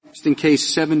In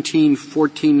case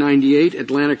 17-1498,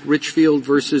 Atlantic Richfield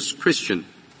versus Christian.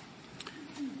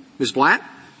 Ms. Blatt?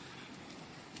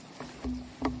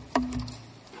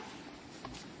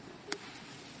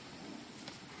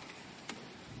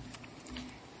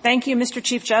 Thank you, Mr.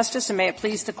 Chief Justice, and may it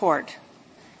please the Court.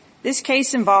 This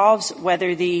case involves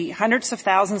whether the hundreds of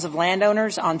thousands of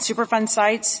landowners on Superfund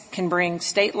sites can bring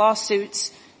state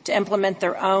lawsuits to implement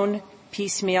their own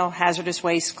piecemeal hazardous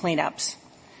waste cleanups.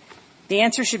 The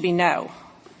answer should be no.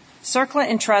 CERCLA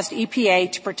entrusts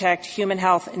EPA to protect human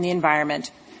health and the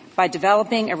environment by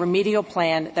developing a remedial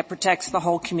plan that protects the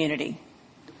whole community.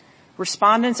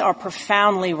 Respondents are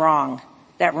profoundly wrong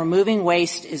that removing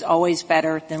waste is always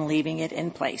better than leaving it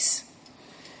in place.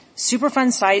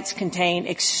 Superfund sites contain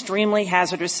extremely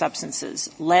hazardous substances,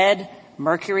 lead,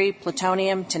 mercury,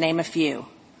 plutonium, to name a few.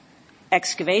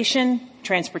 Excavation,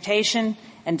 transportation,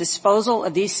 and disposal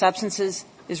of these substances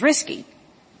is risky,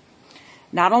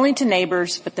 not only to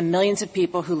neighbors, but the millions of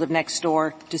people who live next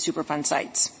door to Superfund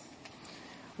sites.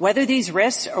 Whether these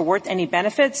risks are worth any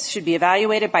benefits should be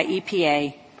evaluated by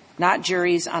EPA, not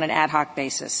juries on an ad hoc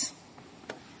basis.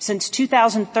 Since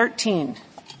 2013,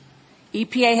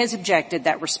 EPA has objected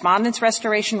that respondents'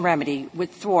 restoration remedy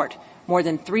would thwart more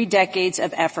than 3 decades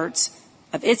of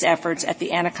its efforts at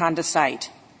the Anaconda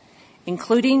site,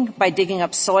 including by digging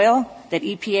up soil that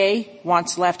EPA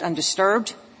wants left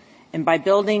undisturbed and by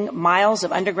building miles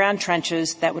of underground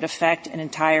trenches that would affect an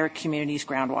entire community's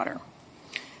groundwater.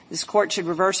 This Court should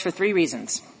reverse for 3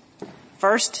 reasons.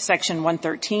 First, Section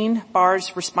 113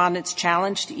 bars respondents'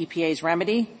 challenge to EPA's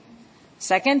remedy.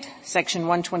 Second, Section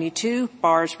 122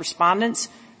 bars respondents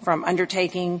from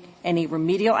undertaking any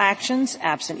remedial actions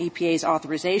absent EPA's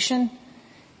authorization.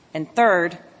 And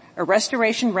third, a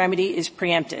restoration remedy is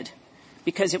preempted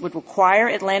because it would require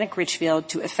Atlantic Richfield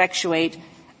to effectuate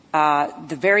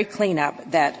the very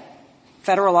cleanup that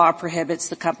federal law prohibits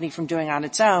the company from doing on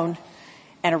its own,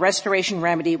 and a restoration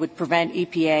remedy would prevent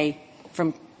EPA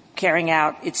from carrying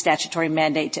out its statutory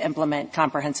mandate to implement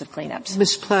comprehensive cleanups.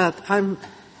 Ms. Platt, I've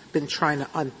been trying to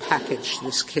unpackage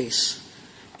this case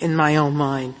in my own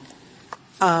mind.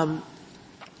 And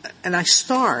I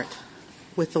start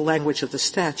with the language of the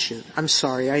statute. I'm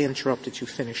sorry, I interrupted you.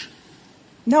 Finish.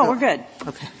 No, we're good.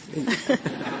 Okay.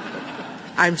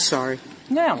 I'm sorry.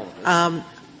 No.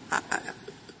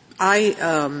 I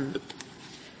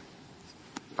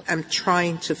am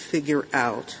trying to figure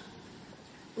out,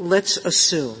 let's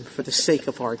assume, for the sake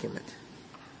of argument,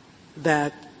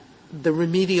 that the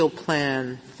remedial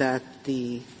plan that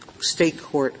the state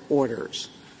court orders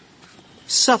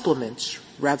supplements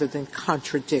rather than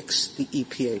contradicts the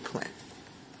EPA plan,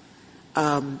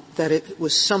 that it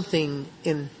was something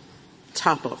in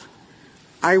top of.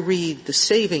 I read the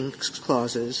savings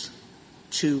clauses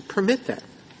to permit that.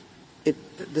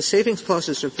 The savings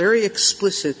clauses are very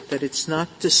explicit that it's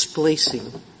not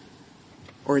displacing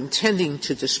or intending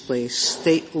to displace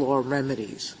state law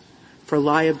remedies for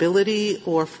liability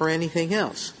or for anything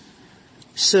else.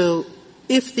 So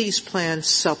if these plans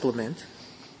supplement,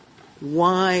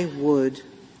 why would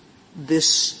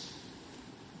this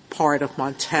part of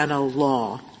Montana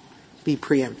law be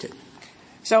preempted?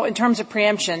 So in terms of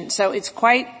preemption, so it's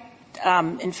quite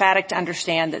emphatic to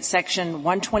understand that Section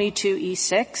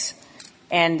 122E6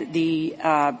 and the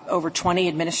over 20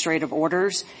 administrative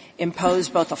orders impose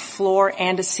both a floor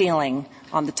and a ceiling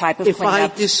on the type of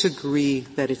cleanup. If I disagree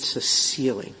that it's a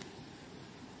ceiling,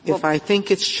 if I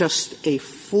think it's just a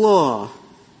floor,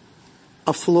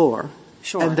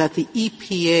 sure, and that the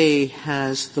EPA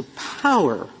has the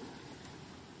power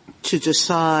to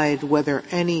decide whether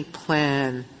any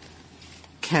plan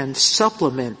can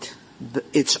supplement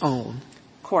its own.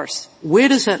 Of course. Where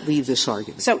does that leave this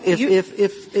argument? So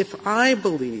if I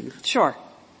believe sure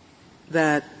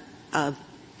that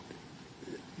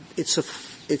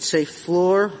it's a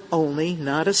floor only,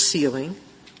 not a ceiling,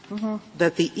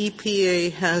 that the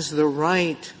EPA has the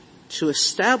right to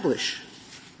establish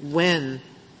when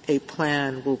a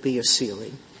plan will be a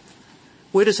ceiling,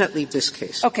 where does that leave this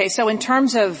case? Okay, so in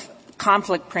terms of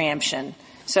conflict preemption,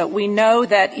 so we know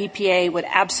that EPA would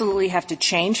absolutely have to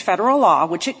change federal law,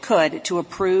 which it could, to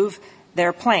approve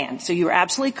their plan. So you're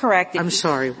absolutely correct. I'm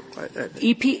sorry.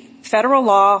 Federal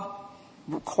law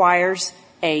requires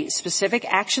a specific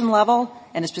action level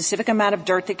and a specific amount of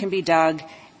dirt that can be dug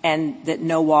and that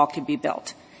no wall can be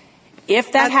built.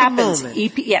 If that happens,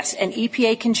 yes, and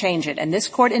EPA can change it. And this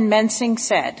court in Mensing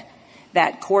said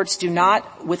that courts do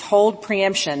not withhold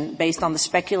preemption based on the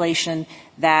speculation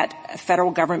that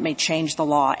federal government may change the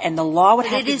law. And the law would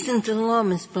have to — It isn't the law,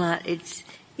 Ms. Blatt. It's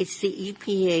the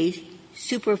EPA's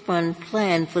Superfund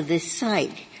plan for this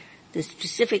site. The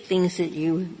specific things that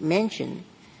you mentioned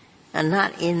are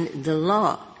not in the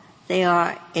law. They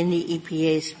are in the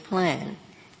EPA's plan.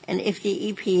 And if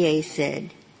the EPA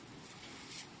said,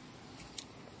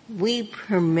 we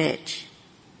permit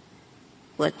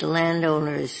what the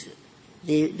landowners,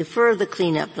 the further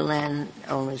cleanup the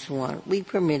landowners want, we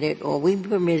permit it, or we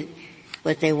permit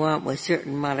what they want with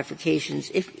certain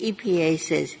modifications. If EPA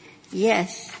says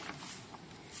yes,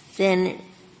 then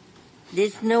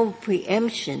there's no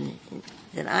preemption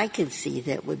that I could see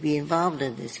that would be involved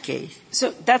in this case.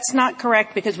 So that's not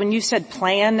correct, because when you said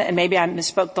plan, and maybe I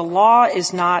misspoke, the law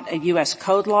is not a U.S.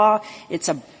 code law. It's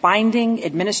a binding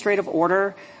administrative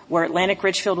order where Atlantic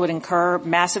Richfield would incur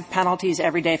massive penalties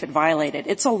every day if it violated.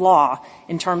 It's a law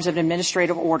in terms of an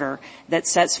administrative order that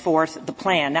sets forth the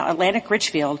plan. Now, Atlantic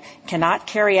Richfield cannot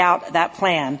carry out that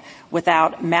plan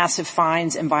without massive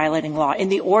fines and violating law. In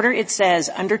the order, it says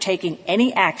undertaking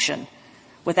any action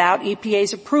without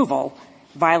EPA's approval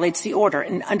violates the order.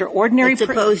 And under ordinary... But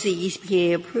suppose the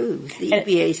EPA approves. The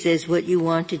EPA says what you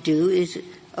want to do is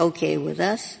okay with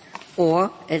us,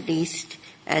 or at least,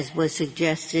 as was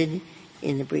suggested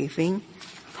in the briefing,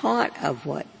 part of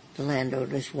what the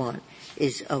landowners want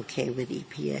is okay with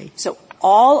EPA. So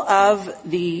all of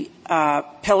the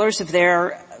pillars of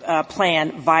their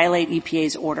plan violate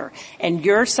EPA's order. And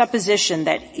your supposition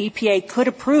that EPA could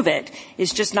approve it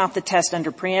is just not the test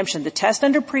under preemption. The test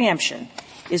under preemption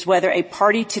is whether a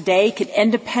party today could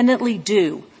independently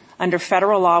do under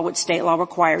federal law what state law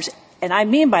requires. And I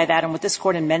mean by that, and what this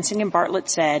court in Mensing and Bartlett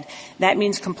said, that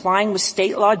means complying with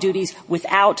state law duties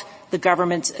without the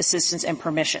government's assistance and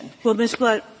permission. Well, Ms.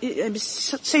 Blatt,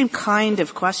 same kind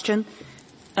of question.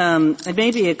 And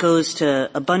maybe it goes to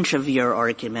a bunch of your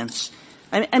arguments.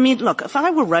 I mean, look, if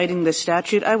I were writing this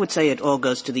statute, I would say it all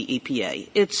goes to the EPA.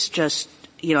 It's just,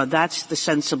 that's the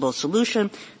sensible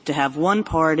solution, to have one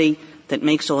party that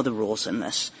makes all the rules in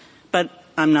this. But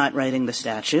I'm not writing the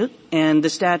statute, and the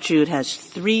statute has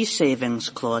 3 savings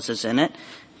clauses in it,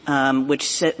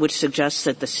 which suggests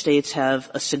that the states have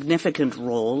a significant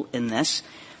role in this,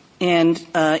 and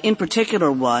in particular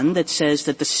one that says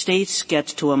that the states get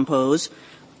to impose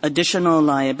additional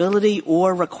liability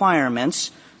or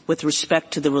requirements with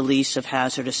respect to the release of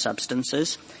hazardous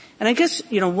substances. And I guess,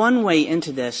 one way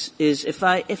into this is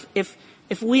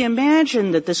if we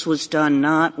imagine that this was done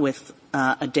not with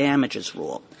a damages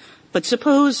rule, but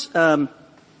suppose the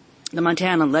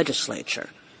Montana legislature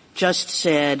just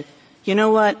said, you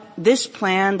know what, this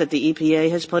plan that the EPA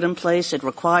has put in place, it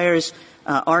requires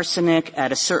arsenic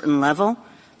at a certain level,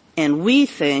 and we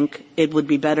think it would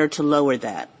be better to lower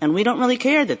that. And we don't really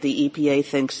care that the EPA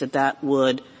thinks that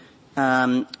would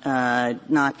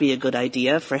not be a good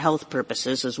idea for health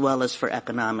purposes as well as for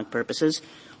economic purposes.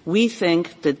 We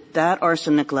think that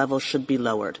arsenic level should be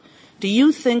lowered. Do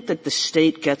you think that the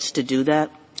state gets to do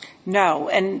that? No,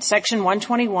 and Section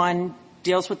 121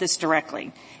 deals with this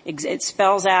directly. It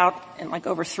spells out in like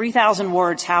over 3,000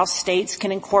 words how states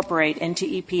can incorporate into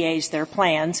EPA's their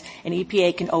plans, and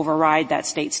EPA can override that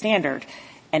state standard.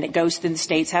 And it goes to the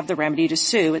states have the remedy to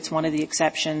sue. It's one of the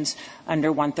exceptions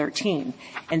under 113.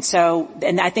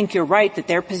 And I think you're right that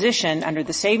their position under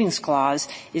the savings clause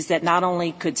is that not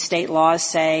only could state laws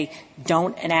say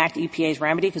don't enact EPA's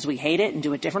remedy because we hate it and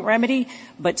do a different remedy,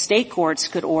 but state courts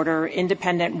could order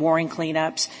independent warring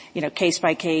cleanups, case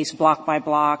by case, block by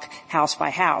block, house by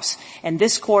house. And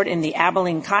this court in the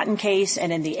Abilene Cotton case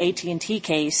and in the AT&T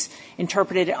case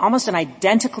interpreted almost an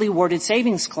identically worded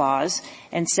savings clause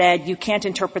and said you can't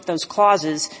interpret those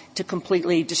clauses to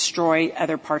completely destroy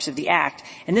other parts of the Act.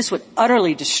 And this would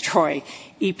utterly destroy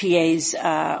EPA's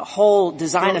whole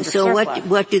design under CERCLA. So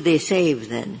what do they save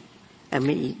then? I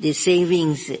mean, the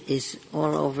savings is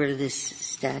all over this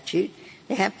statute.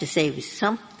 They have to save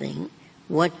something.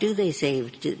 What do they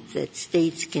save that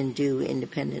states can do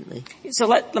independently? So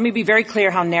let me be very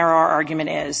clear how narrow our argument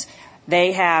is.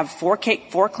 They have four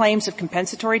claims of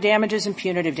compensatory damages and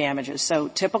punitive damages. So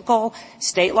typical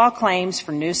state law claims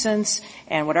for nuisance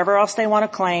and whatever else they want to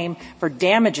claim for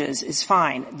damages is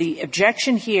fine. The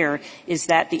objection here is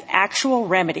that the actual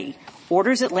remedy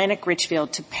orders Atlantic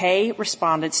Richfield to pay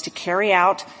respondents to carry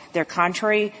out their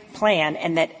contrary plan,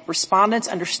 and that respondents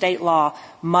under state law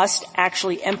must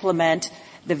actually implement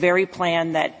the very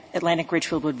plan that Atlantic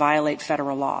Richfield would violate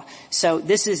federal law. So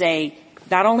this is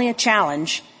not only a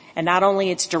challenge, and not only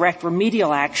it's direct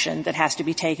remedial action that has to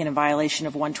be taken in violation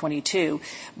of 122,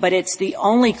 but it's the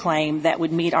only claim that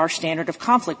would meet our standard of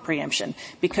conflict preemption,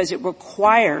 because it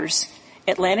requires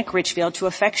Atlantic Richfield to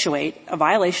effectuate a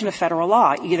violation of federal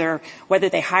law, either whether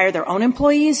they hire their own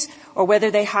employees or whether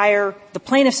they hire the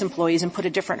plaintiff's employees and put a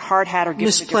different hard hat or give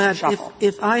us a different shuffle.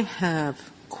 If I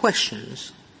have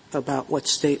questions about what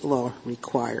state law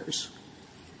requires,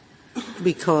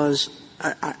 because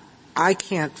I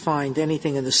can't find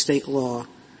anything in the state law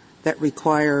that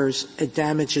requires a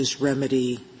damages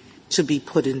remedy to be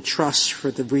put in trust for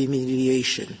the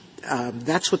remediation.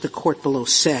 That's what the court below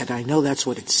said. I know that's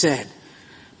what it said.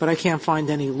 But I can't find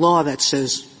any law that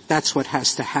says that's what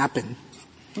has to happen.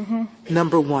 Mm-hmm.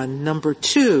 Number one. Number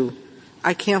two,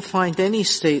 I can't find any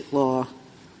state law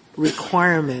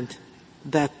requirement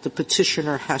that the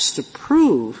petitioner has to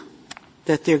prove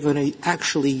that they're going to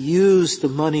actually use the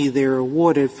money they're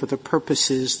awarded for the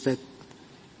purposes that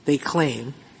they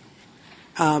claim.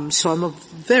 So I'm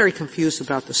very confused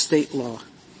about the state law.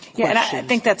 Yeah, and I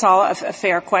think that's all a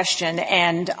fair question.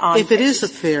 And if it is a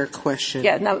fair question,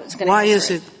 why is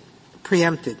it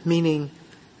preempted? Meaning,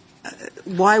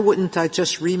 why wouldn't I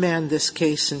just remand this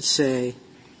case and say,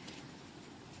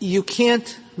 you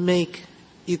can't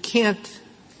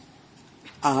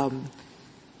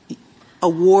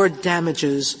award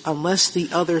damages unless the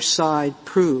other side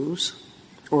proves,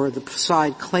 or the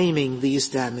side claiming these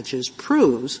damages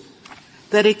proves,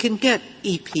 that it can get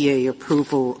EPA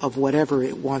approval of whatever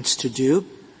it wants to do,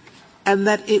 and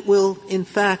that it will, in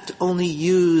fact, only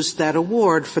use that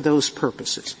award for those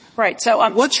purposes. Right. So,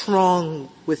 what's wrong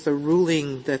with a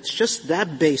ruling that's just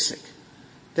that basic,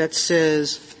 that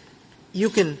says you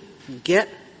can get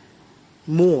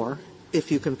more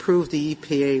if you can prove the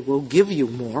EPA will give you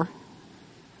more?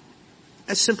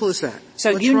 As simple as that.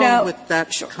 So what's wrong with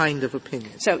that kind of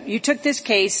opinion? So you took this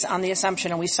case on the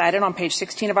assumption, and we cited on page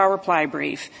 16 of our reply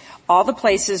brief, all the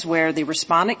places where the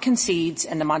respondent concedes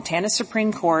and the Montana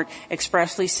Supreme Court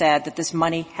expressly said that this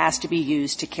money has to be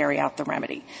used to carry out the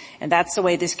remedy. And that's the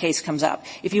way this case comes up.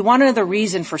 If you want to know the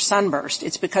reason for Sunburst,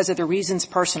 it's because of the reasons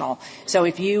personal. So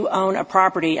if you own a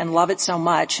property and love it so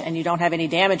much and you don't have any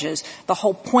damages, the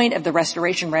whole point of the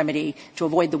restoration remedy to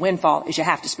avoid the windfall is you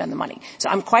have to spend the money. So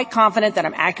I'm quite confident that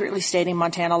I'm accurately stating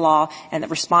Montana law, and that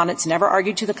respondents never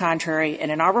argued to the contrary.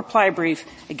 And in our reply brief,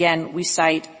 again, we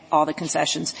cite all the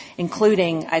concessions,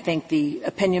 including, I think, the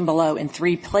opinion below in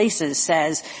 3 places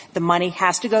says the money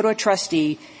has to go to a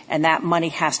trustee and that money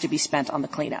has to be spent on the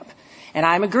cleanup. And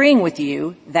I'm agreeing with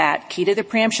you that key to the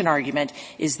preemption argument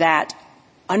is that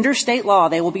under state law,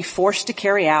 they will be forced to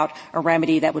carry out a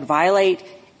remedy that would violate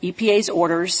EPA's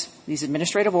orders, these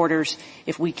administrative orders,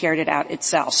 if we carried it out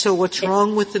itself. So what's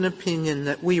wrong with an opinion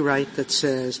that we write that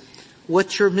says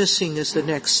what you're missing is the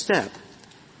next step?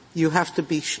 You have to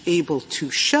be able to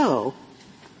show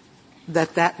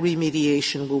that that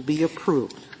remediation will be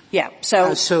approved. Yeah.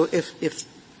 So if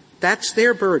that's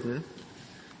their burden,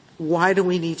 why do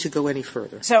we need to go any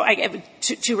further? So I have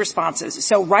two responses.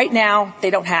 So right now, they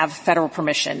don't have federal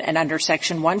permission, and under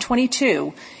Section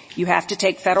 122, you have to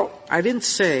take federal. I didn't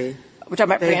say we're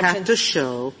talking about they preemption. have to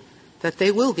show that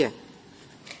they will get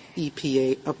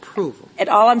EPA approval. And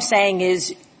all I'm saying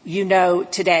is,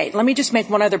 today. Let me just make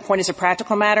one other point as a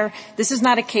practical matter. This is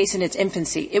not a case in its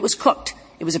infancy. It was cooked.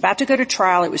 It was about to go to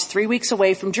trial. It was 3 weeks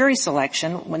away from jury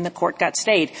selection when the court got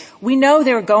stayed. We know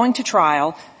they were going to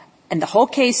trial, and the whole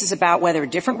case is about whether a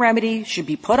different remedy should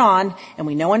be put on, and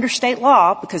we know under state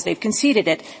law, because they've conceded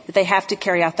it, that they have to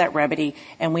carry out that remedy,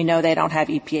 and we know they don't have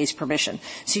EPA's permission.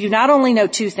 So you not only know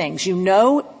 2 things. You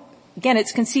know, again,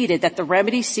 it's conceded that the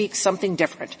remedy seeks something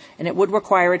different, and it would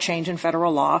require a change in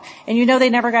federal law, and you know they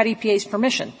never got EPA's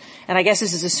permission. And I guess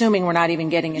this is assuming we're not even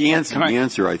getting it. The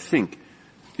answer, I think,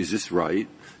 is this right,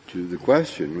 to the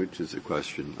question, which is a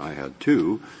question I had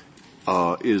too,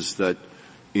 is that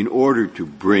in order to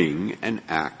bring an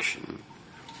action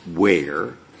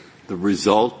where the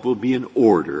result will be an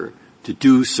order to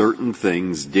do certain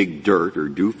things, dig dirt or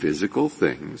do physical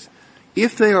things,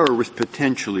 if they are a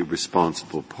potentially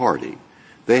responsible party,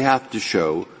 they have to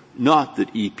show not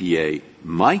that EPA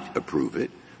might approve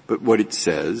it, but what it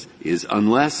says is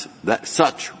unless that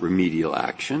such remedial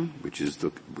action, which is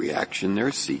the reaction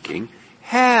they're seeking,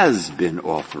 has been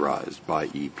authorized by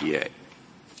EPA.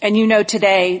 And you know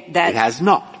today that it has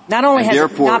not. Not only has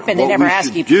it not been, they never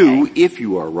asked EPA. What we should do, if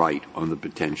you are right on the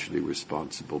potentially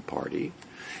responsible party,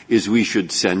 is we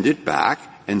should send it back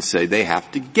and say they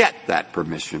have to get that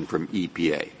permission from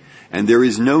EPA. And there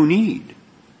is no need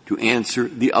to answer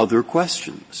the other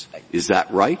questions. Is that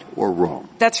right or wrong?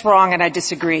 That's wrong, and I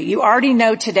disagree. You already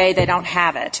know today they don't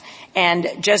have it. And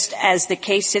just as the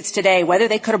case sits today, whether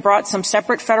they could have brought some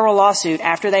separate federal lawsuit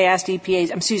after they asked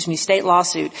state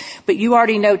lawsuit, but you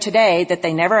already know today that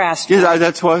they never asked. Yes,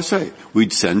 that's why I say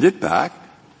we'd send it back.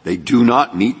 They do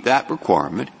not meet that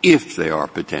requirement if they are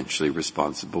potentially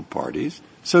responsible parties.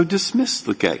 So dismiss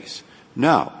the case.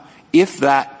 Now,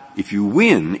 if you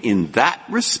win in that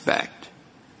respect,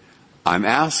 I'm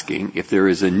asking if there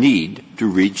is a need to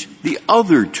reach the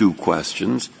other two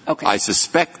questions. Okay. I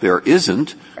suspect there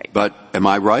isn't, but am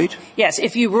I right? Yes.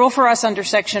 If you rule for us under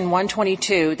Section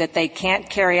 122 that they can't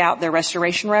carry out their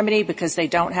restoration remedy because they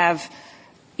don't have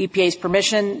EPA's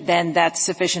permission, then that's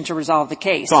sufficient to resolve the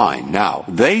case. Fine. Now,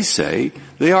 they say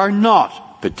they are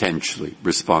not potentially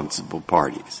responsible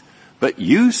parties, but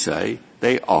you say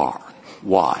they are.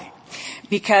 Why?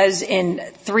 Because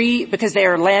because they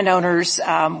are landowners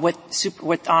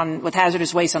with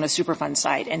hazardous waste on a Superfund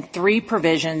site, and 3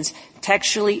 provisions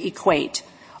textually equate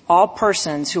all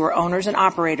persons who are owners and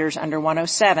operators under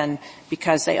 107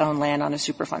 because they own land on a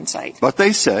Superfund site. But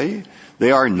they say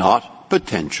they are not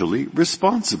potentially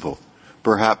responsible.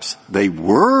 Perhaps they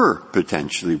were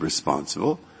potentially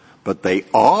responsible, but they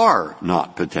are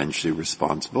not potentially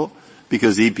responsible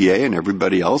because EPA and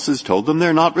everybody else has told them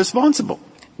they're not responsible.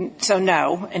 So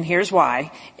no, and here's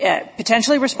why.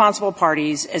 Potentially responsible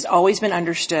parties has always been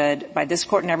understood by this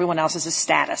court and everyone else as a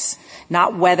status,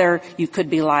 not whether you could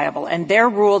be liable. And their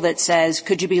rule that says,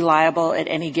 could you be liable at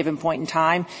any given point in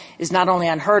time, is not only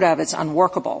unheard of, it's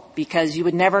unworkable, because you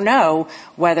would never know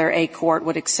whether a court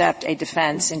would accept a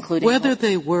defense, including whether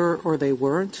they were or they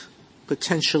weren't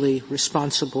potentially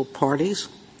responsible parties.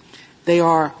 They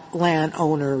are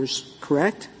landowners,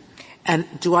 correct? And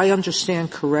do I understand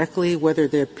correctly whether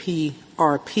they're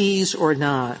PRPs or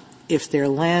not, if they're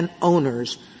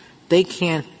landowners, they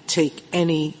can't make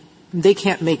any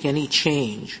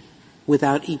change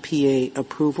without EPA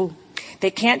approval? They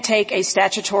can't take a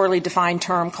statutorily defined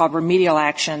term called remedial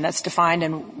action that's defined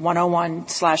in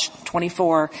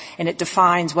 101/24, and it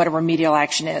defines what a remedial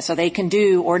action is. So they can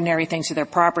do ordinary things to their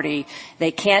property.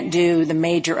 They can't do the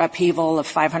major upheaval of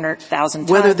 500,000 tons.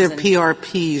 Whether they're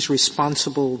PRPs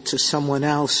responsible to someone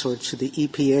else or to the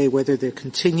EPA, whether they're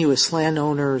continuous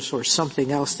landowners or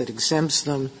something else that exempts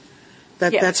them,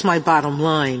 that's my bottom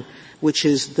line, which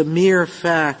is the mere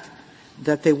fact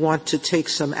that they want to take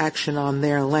some action on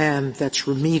their land that's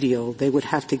remedial, they would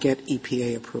have to get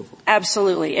EPA approval.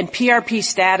 Absolutely. And PRP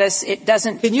status, it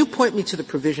doesn't... Can you point me to the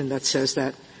provision that says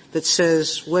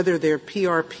whether they're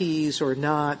PRPs or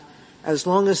not, as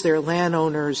long as they're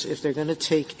landowners, if they're going to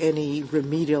take any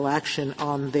remedial action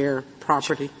on their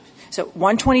property? So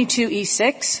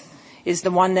 122E6 is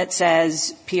the one that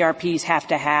says PRPs have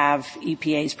to have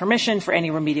EPA's permission for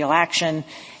any remedial action,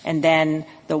 and then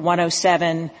the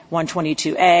 107,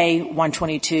 122A,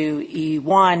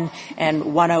 122E1, and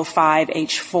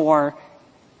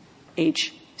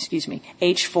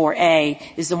 105H4A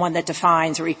is the one that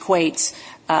defines or equates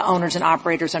owners and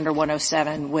operators under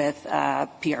 107 with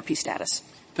PRP status.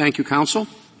 Thank you, counsel.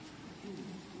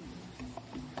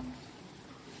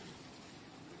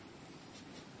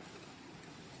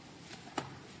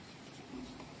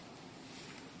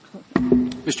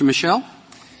 Mr. Michel?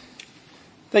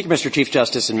 Thank you, Mr. Chief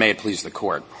Justice, and may it please the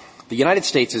Court. The United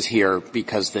States is here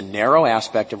because the narrow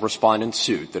aspect of respondent's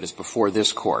suit that is before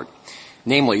this Court,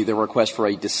 namely the request for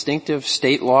a distinctive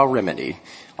state law remedy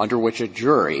under which a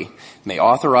jury may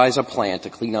authorize a plan to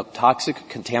clean up toxic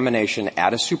contamination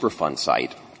at a Superfund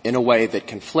site in a way that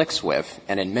conflicts with,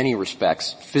 and in many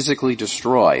respects physically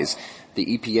destroys,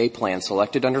 the EPA plan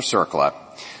selected under CERCLA,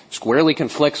 squarely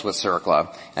conflicts with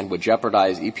CERCLA, and would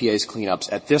jeopardize EPA's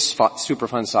cleanups at this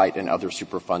Superfund site and other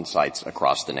Superfund sites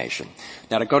across the nation.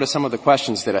 Now, to go to some of the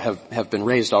questions that have been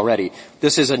raised already,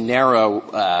 this is a narrow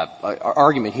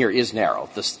argument here is narrow.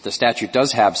 The statute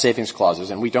does have savings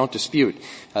clauses, and we don't dispute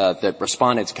that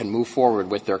respondents can move forward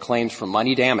with their claims for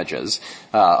money damages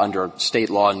under state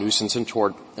law, nuisance, and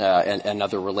tort and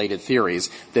other related theories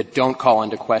that don't call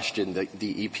into question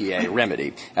the EPA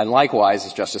remedy. And likewise,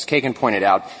 as Justice Kagan pointed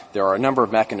out, there are a number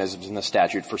of mechanisms in the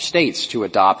statute for states to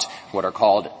adopt what are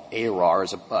called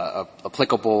ARARs,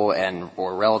 applicable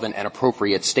or relevant and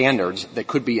appropriate standards that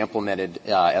could be implemented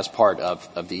as part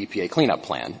of the EPA cleanup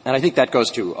plan. And I think that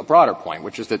goes to a broader point,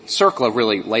 which is that CERCLA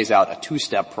really lays out a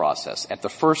two-step process. At the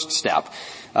first step,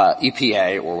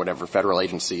 EPA, or whatever federal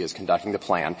agency is conducting the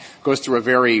plan, goes through a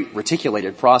very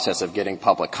reticulated process of getting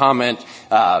public comment,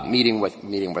 meeting with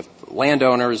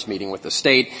landowners, meeting with the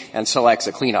state, and selects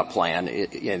a cleanup plan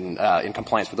in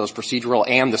compliance with those procedural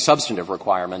and the substantive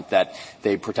requirement that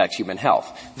they protect human health.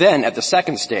 Then, at the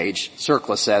second stage,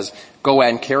 CERCLA says, go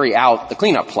and carry out the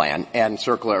cleanup plan, and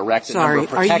CERCLA erects a number of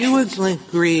protections. Are you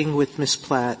agreeing with Ms.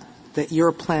 Platt that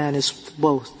your plan is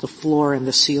both the floor and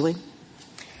the ceiling?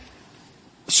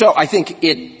 So I think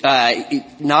it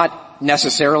not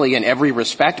necessarily in every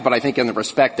respect, but I think in the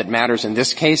respect that matters in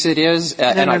this case it is.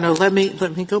 No. Let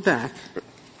me go back.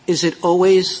 Is it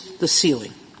always the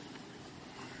ceiling?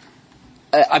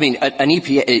 An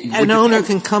EPA... An owner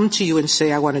can come to you and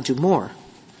say, I want to do more.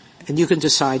 And you can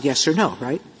decide yes or no,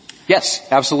 right? Yes,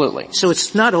 absolutely. So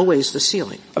it's not always the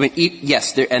ceiling. I mean,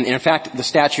 yes, and in fact, the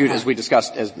statute, as we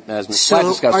discussed, as Ms. Blatt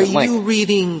discussed at length. So are you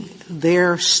reading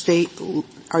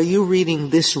are you reading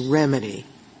this remedy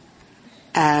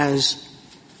as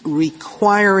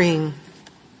requiring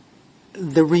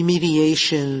the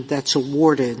remediation that's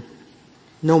awarded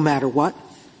no matter what,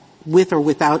 with or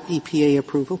without EPA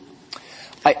approval?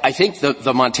 I think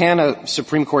the Montana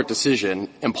Supreme Court decision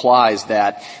implies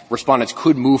that respondents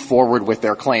could move forward with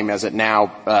their claim as it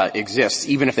now exists,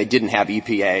 even if they didn't have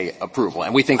EPA approval.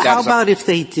 And we think that's— How about if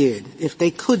they did? If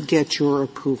they could get your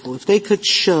approval? If they could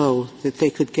show that they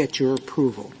could get your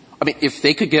approval? I mean, if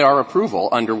they could get our approval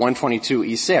under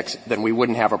 122E6, then we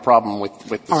wouldn't have a problem with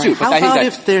the All suit. Right. How about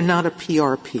if they're not a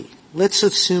PRP? Let's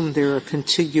assume they're a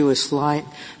contiguous line.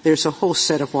 There's a whole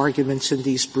set of arguments in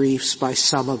these briefs by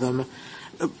some of them,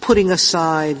 putting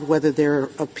aside whether they're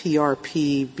a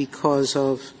PRP because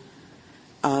of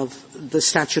the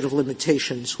statute of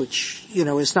limitations, which,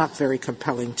 is not very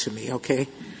compelling to me, okay?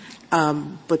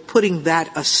 But putting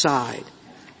that aside,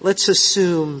 let's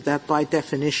assume that by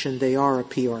definition they are a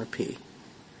PRP.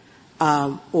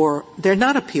 Or they're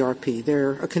not a PRP.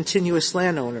 They're a continuous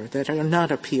landowner that are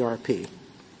not a PRP.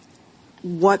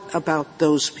 What about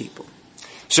those people?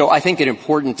 So I think an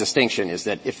important distinction is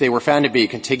that if they were found to be a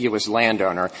contiguous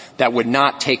landowner, that would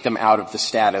not take them out of the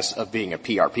status of being a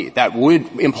PRP. That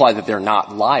would imply that they're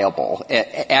not liable.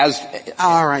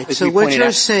 All right. So what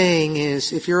you're saying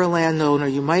is if you're a landowner,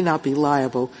 you might not be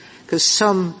liable because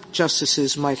some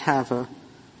justices might have a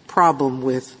problem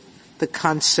with the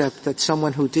concept that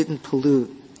someone who didn't pollute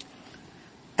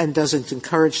and doesn't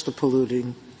encourage the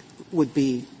polluting would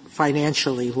be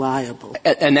financially liable.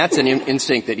 And that's an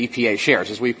instinct that EPA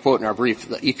shares. As we quote in our brief,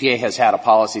 the EPA has had a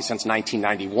policy since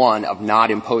 1991 of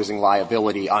not imposing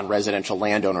liability on residential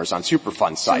landowners on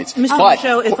Superfund sites. Mr.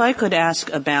 Michaud, if I could ask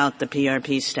about the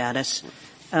PRP status,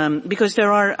 because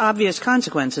there are obvious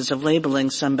consequences of labeling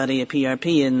somebody a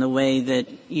PRP in the way that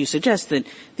you suggest, that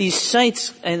these sites,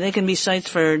 they can be sites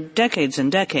for decades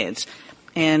and decades,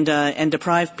 and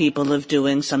deprive people of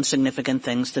doing some significant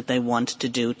things that they want to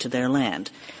do to their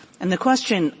land. And the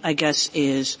question, I guess,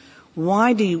 is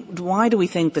why do we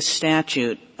think the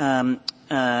statute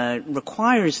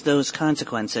requires those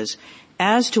consequences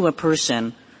as to a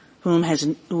person who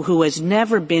has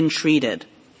never been treated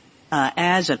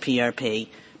as a PRP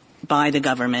by the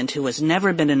government, who has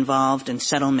never been involved in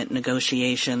settlement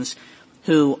negotiations,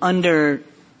 who under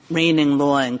reigning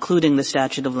law, including the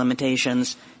statute of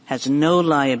limitations, has no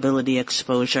liability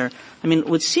exposure? I mean, it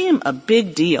would seem a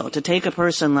big deal to take a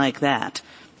person like that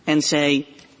and say,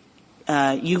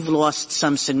 you've lost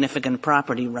some significant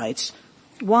property rights.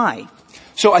 Why?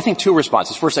 So I think two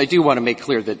responses. First, I do want to make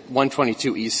clear that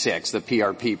 122E6, the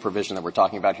PRP provision that we're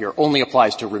talking about here, only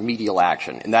applies to remedial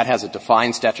action, and that has a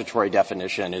defined statutory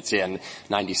definition. It's in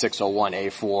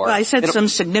 9601A4. Well, I said some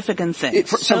significant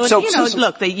things.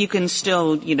 Look, that you can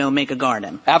still, make a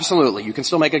garden. Absolutely. You can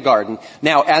still make a garden.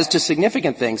 Now, as to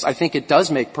significant things, I think it does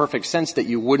make perfect sense that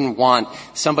you wouldn't want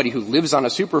somebody who lives on a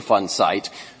Superfund site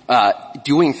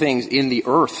doing things in the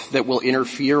earth that will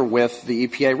interfere with the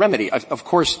EPA remedy. Of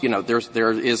course,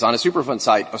 there is on a Superfund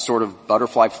site a sort of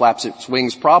butterfly flaps its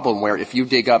wings problem where if you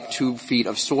dig up 2 feet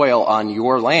of soil on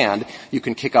your land, you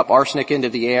can kick up arsenic into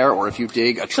the air, or if you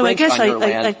dig a trench on your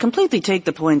land. I completely take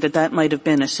the point that might have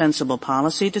been a sensible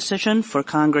policy decision for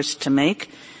Congress to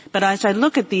make. But as I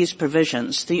look at these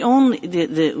provisions, where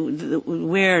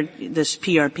this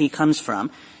PRP comes from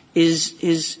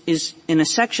is in a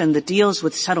section that deals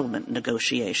with settlement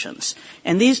negotiations.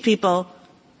 And these people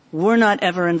were not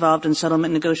ever involved in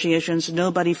settlement negotiations.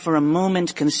 Nobody for a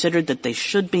moment considered that they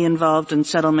should be involved in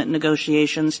settlement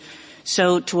negotiations.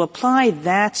 So to apply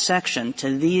that section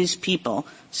to these people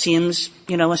seems,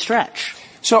 a stretch.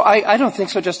 So I don't think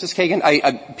so, Justice Kagan.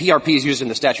 PRP is used in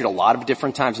the statute a lot of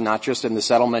different times, not just in the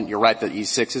settlement. You're right that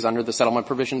E6 is under the settlement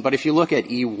provision. But if you look at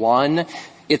E1,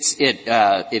 it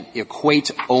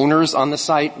equates owners on the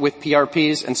site with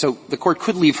PRPs. And so the court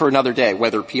could leave for another day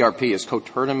whether PRP is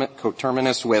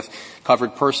coterminous with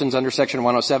covered persons under Section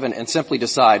 107 and simply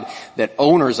decide that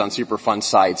owners on Superfund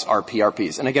sites are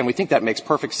PRPs. And again, we think that makes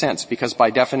perfect sense because by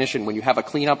definition, when you have a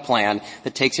cleanup plan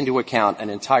that takes into account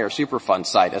an entire Superfund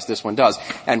site, as this one does,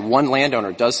 and one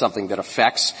landowner does something that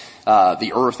affects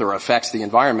the earth or affects the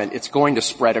environment, it's going to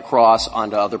spread across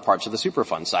onto other parts of the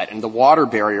Superfund site. And the water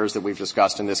barriers that we've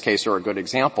discussed in this case are a good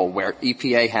example, where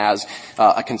EPA has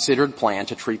a considered plan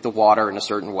to treat the water in a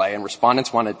certain way, and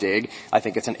respondents want to dig. I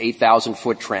think it's an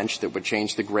 8,000-foot trench that would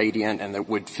change the gradient and that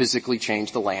would physically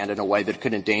change the land in a way that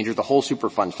could endanger the whole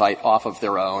Superfund site off of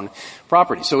their own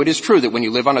property. So it is true that when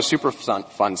you live on a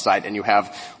Superfund site and you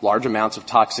have large amounts of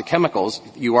toxic chemicals,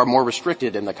 you are more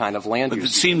restricted in the kind of land use. But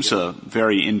it seems a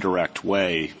very indirect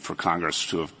way for Congress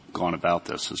to have gone about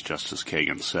this, as Justice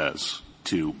Kagan says,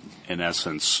 to, in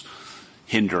essence,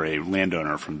 hinder a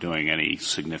landowner from doing any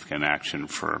significant action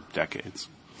for decades.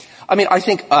 I mean, I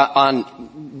think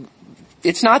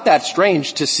it's not that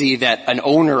strange to see that an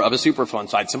owner of a Superfund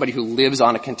site, somebody who lives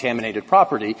on a contaminated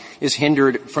property, is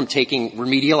hindered from taking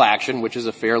remedial action, which is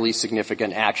a fairly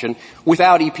significant action,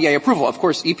 without EPA approval. Of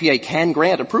course, EPA can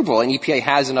grant approval, and EPA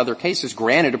has in other cases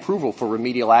granted approval for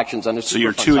remedial actions under Superfund sites. So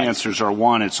your two answers are,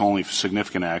 one, it's only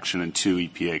significant action, and two,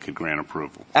 EPA could grant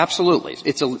approval. Absolutely.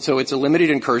 So it's a limited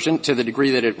incursion to the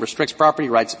degree that it restricts property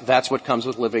rights. That's what comes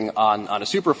with living on a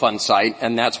Superfund site,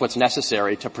 and that's what's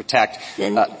necessary to protect.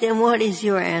 Then what is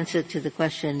your answer to the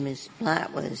question Ms.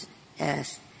 Blatt was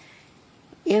asked?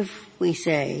 If we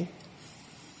say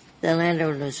the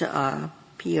landowners are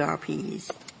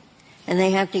PRPs and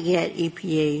they have to get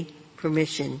EPA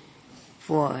permission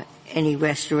for any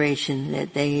restoration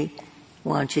that they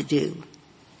want to do,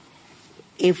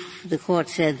 if the court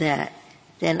said that,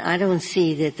 then I don't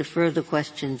see that the further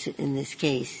questions in this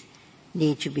case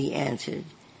need to be answered,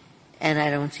 and I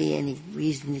don't see any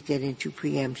reason to get into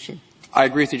preemption. I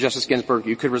agree with you, Justice Ginsburg.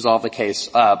 You could resolve the case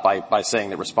by saying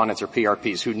that respondents are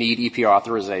PRPs who need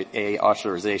EPA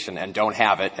authorization and don't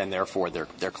have it, and therefore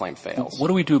their claim fails. What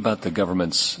do we do about the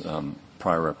government's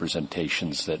prior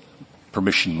representations that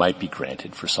permission might be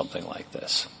granted for something like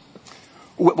this?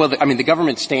 Well, the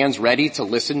government stands ready to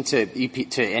listen to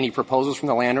any proposals from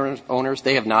the landowners.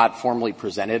 They have not formally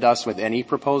presented us with any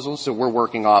proposals, so we're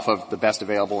working off of the best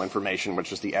available information,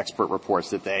 which is the expert reports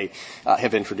that they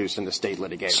have introduced in the state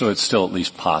litigation. So it's still at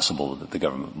least possible that the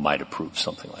government might approve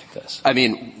something like this? I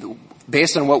mean,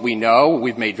 based on what we know,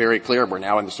 we've made very clear, we're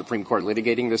now in the Supreme Court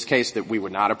litigating this case, that we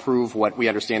would not approve what we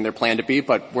understand their plan to be,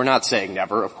 but we're not saying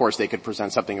never. Of course, they could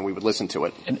present something and we would listen to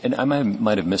it. And I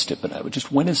might have missed it, but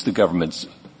when is the government's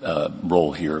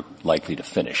role here likely to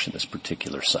finish in this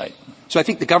particular site? So I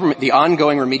think the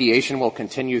ongoing remediation will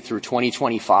continue through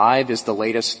 2025 is the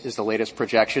latest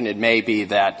projection. It may be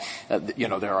that,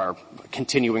 there are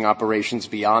continuing operations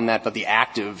beyond that, but the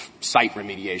active site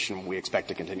remediation we expect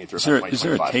to continue through 2025. Is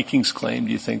there a takings claim,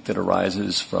 do you think, that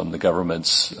arises from the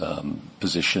government's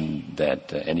position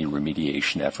that any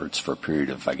remediation efforts for a period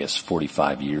of,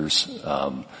 45 years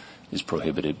is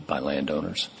prohibited by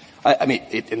landowners? I mean,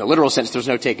 in the literal sense, there's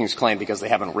no takings claim because they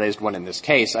haven't raised one in this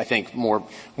case. I think more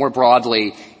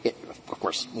broadly, of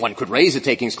course, one could raise a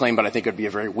takings claim, but I think it would be a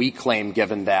very weak claim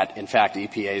given that, in fact,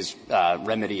 EPA's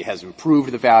remedy has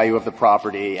improved the value of the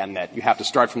property and that you have to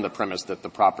start from the premise that the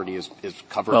property is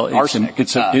covered with arsenic.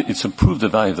 It's improved the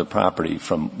value of the property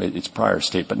from its prior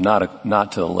state, but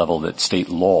not to the level that state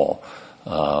law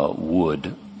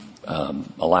would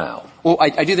allow. Well,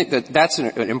 I do think that that's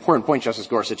an important point, Justice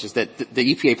Gorsuch, is that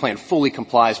the EPA plan fully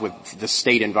complies with the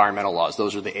state environmental laws.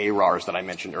 Those are the ARARs that I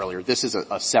mentioned earlier. This is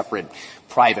a separate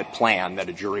private plan that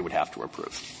a jury would have to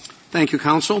approve. Thank you,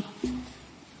 counsel.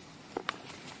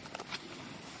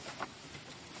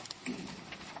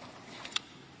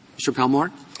 Mr.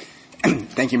 Pelmore.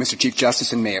 Thank you, Mr. Chief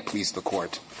Justice, and may it please the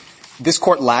Court. This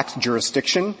Court lacks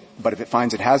jurisdiction, but if it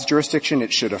finds it has jurisdiction,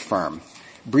 it should affirm.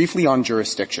 Briefly on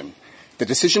jurisdiction. The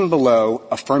decision below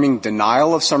affirming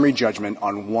denial of summary judgment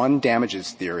on one damages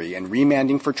theory and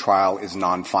remanding for trial is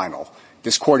non-final.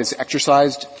 This Court has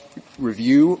exercised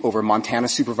review over Montana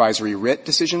supervisory writ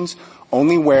decisions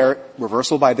only where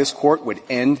reversal by this Court would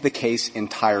end the case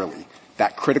entirely.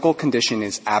 That critical condition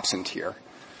is absent here.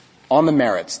 On the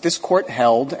merits, this Court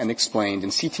held and explained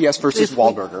in CTS versus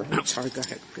Wahlberger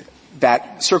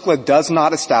that CERCLA does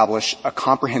not establish a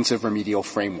comprehensive remedial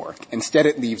framework. Instead,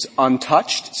 it leaves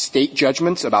untouched state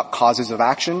judgments about causes of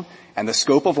action and the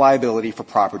scope of liability for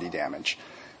property damage.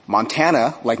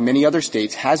 Montana, like many other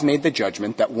states, has made the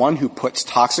judgment that one who puts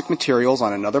toxic materials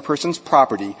on another person's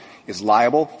property is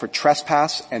liable for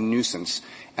trespass and nuisance,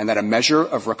 and that a measure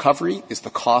of recovery is the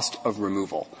cost of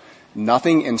removal.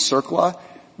 Nothing in CERCLA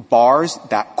bars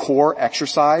that core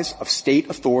exercise of state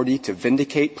authority to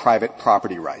vindicate private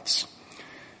property rights.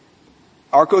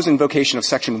 ARCO's invocation of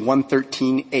Section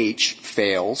 113H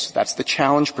fails. That's the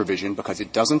challenge provision because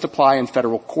it doesn't apply in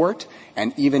federal court,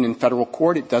 and even in federal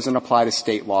court it doesn't apply to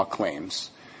state law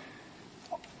claims.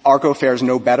 ARCO fares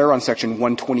no better on Section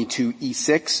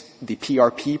 122E6, the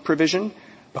PRP provision,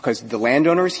 because the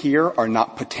landowners here are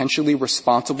not potentially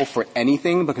responsible for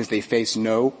anything because they face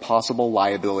no possible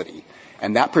liability.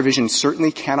 And that provision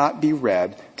certainly cannot be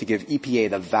read to give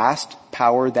EPA the vast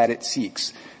power that it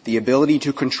seeks, the ability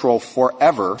to control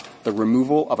forever the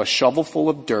removal of a shovelful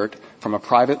of dirt from a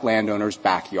private landowner's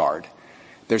backyard.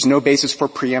 There's no basis for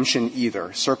preemption either.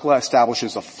 CERCLA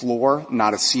establishes a floor,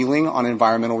 not a ceiling, on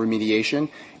environmental remediation,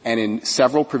 and in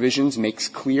several provisions makes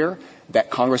clear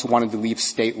that Congress wanted to leave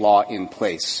state law in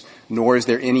place. Nor is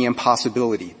there any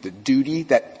impossibility. The duty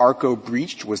that ARCO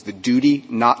breached was the duty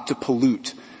not to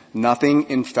pollute. Nothing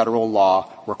in federal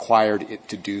law required it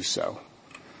to do so.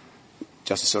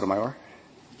 Justice Sotomayor?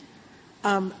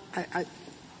 I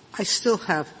still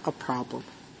have a problem,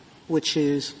 which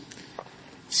is,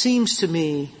 seems to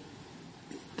me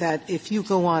that if you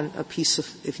own a piece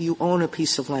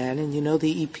of land and you know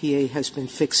the EPA has been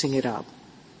fixing it up,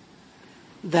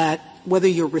 that whether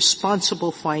you're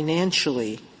responsible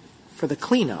financially for the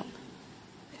cleanup,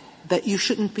 that you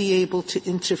shouldn't be able to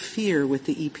interfere with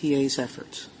the EPA's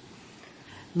efforts.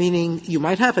 Meaning you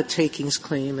might have a takings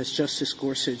claim, as Justice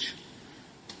Gorsuch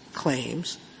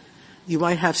claims. You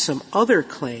might have some other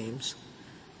claims,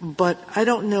 but I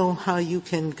don't know how you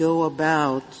can go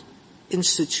about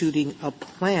instituting a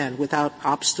plan without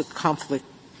conflict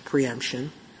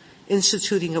preemption,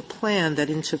 instituting a plan that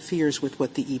interferes with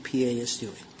what the EPA is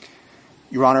doing.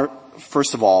 Your Honor,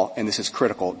 first of all, and this is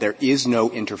critical, there is no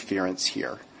interference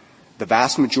here. The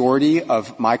vast majority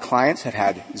of my clients have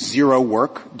had zero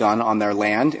work done on their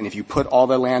land, and if you put all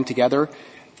their land together,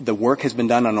 the work has been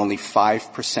done on only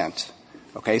 5%.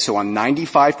 Okay, so on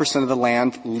 95% of the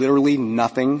land, literally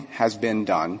nothing has been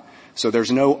done. So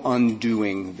there's no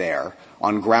undoing there.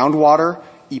 On groundwater,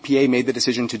 EPA made the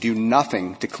decision to do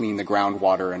nothing to clean the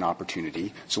groundwater in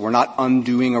opportunity. So we're not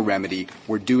undoing a remedy.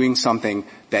 We're doing something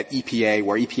where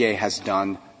EPA has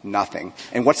done nothing.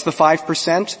 And what's the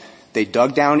 5%? They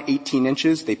dug down 18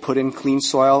 inches, they put in clean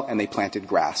soil, and they planted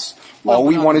grass. All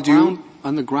we want to do...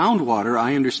 On the groundwater,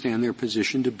 I understand their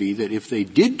position to be that if they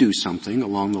did do something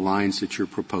along the lines that you're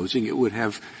proposing, it would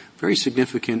have very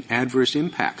significant adverse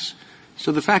impacts.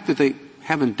 So the fact that they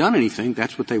haven't done anything,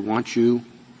 that's what they want you.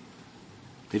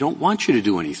 They don't want you to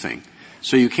do anything.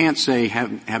 So you can't say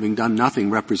having done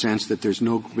nothing represents that there's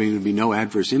going to be no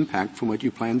adverse impact from what you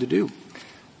plan to do.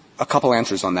 A couple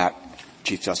answers on that,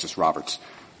 Chief Justice Roberts.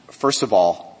 First of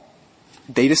all,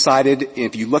 they decided,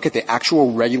 if you look at the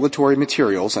actual regulatory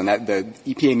materials, and that the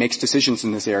EPA makes decisions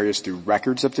in this area through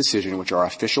records of decision, which are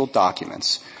official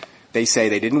documents, they say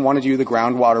they didn't want to do the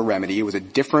groundwater remedy. It was a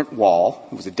different wall.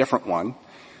 It was a different one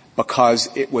because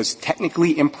it was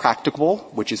technically impracticable,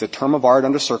 which is a term of art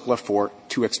under CERCLA for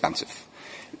too expensive.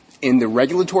 In the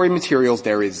regulatory materials,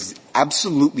 there is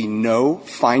absolutely no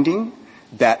finding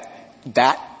that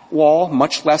wall,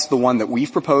 much less the one that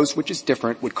we've proposed, which is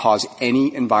different, would cause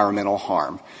any environmental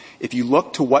harm. If you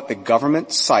look to what the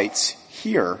government cites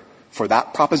here for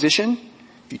that proposition,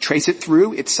 if you trace it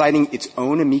through, it's citing its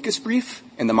own amicus brief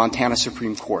in the Montana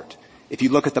Supreme Court. If you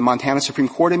look at the Montana Supreme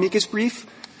Court amicus brief,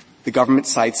 the government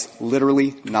cites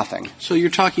literally nothing. So you're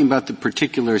talking about the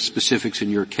particular specifics in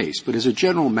your case, but as a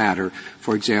general matter,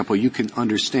 for example, you can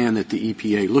understand that the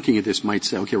EPA, looking at this, might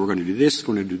say, okay, we're going to do this,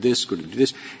 we're going to do this, we're going to do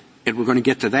this, and we're going to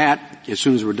get to that as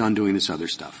soon as we're done doing this other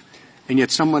stuff. And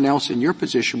yet someone else in your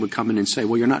position would come in and say,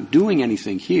 well, you're not doing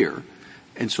anything here,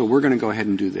 and so we're going to go ahead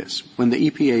and do this. When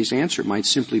the EPA's answer might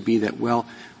simply be that, well,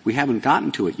 we haven't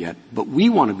gotten to it yet, but we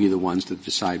want to be the ones that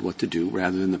decide what to do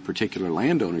rather than the particular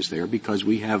landowners there because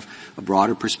we have a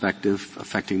broader perspective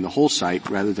affecting the whole site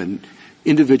rather than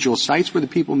individual sites where the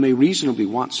people may reasonably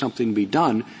want something to be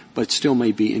done but still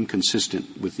may be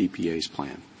inconsistent with EPA's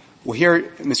plan. Well, here,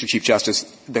 Mr. Chief Justice,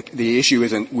 the issue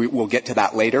isn't, we'll get to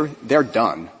that later. They're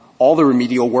done. All the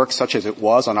remedial work, such as it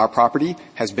was on our property,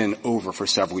 has been over for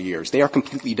several years. They are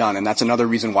completely done, and that's another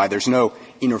reason why there's no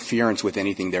interference with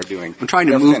anything they're doing. I'm trying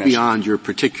to move beyond your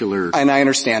particular... And I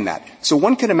understand that. So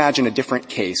one could imagine a different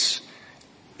case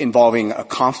involving a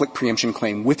conflict preemption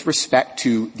claim with respect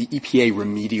to the EPA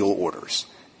remedial orders.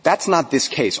 That's not this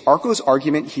case. ARCO's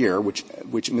argument here, which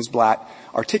Ms. Blatt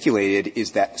articulated,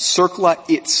 is that CERCLA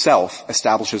itself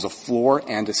establishes a floor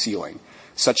and a ceiling,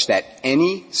 such that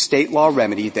any state law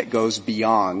remedy that goes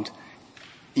beyond,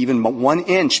 even 1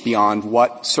 inch beyond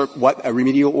what a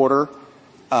remedial order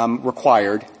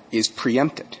required, is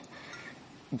preempted.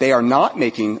 They are not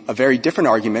making a very different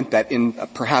argument that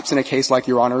perhaps in a case like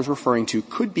Your Honor is referring to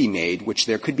could be made, which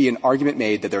there could be an argument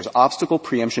made that there's obstacle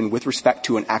preemption with respect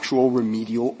to an actual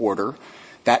remedial order.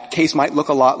 That case might look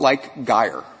a lot like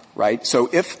Geyer, right? So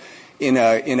if in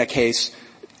a case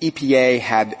EPA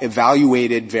had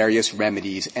evaluated various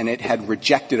remedies and it had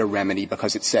rejected a remedy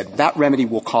because it said that remedy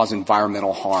will cause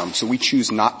environmental harm, so we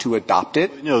choose not to adopt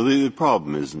it. No, the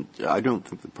problem isn't, I don't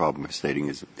think the problem we're stating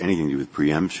is anything to do with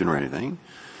preemption or anything.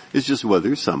 It's just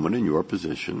whether someone in your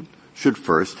position should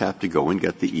first have to go and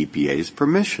get the EPA's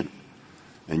permission.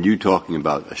 And you talking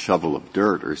about a shovel of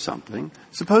dirt or something,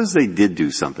 suppose they did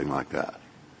do something like that.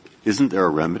 Isn't there a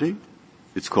remedy?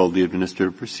 It's called the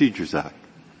Administrative Procedures Act.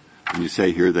 And you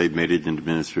say here they've made it an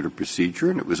administrative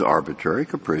procedure and it was arbitrary,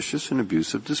 capricious, and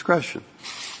abuse of discretion.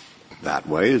 That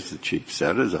way, as the Chief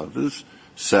said, as others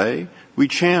say, we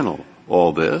channel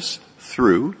all this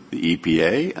through the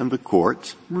EPA and the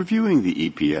courts reviewing the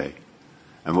EPA.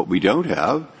 And what we don't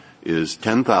have is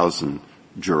 10,000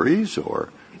 juries or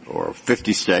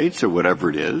 50 states or whatever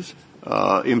it is,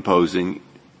 imposing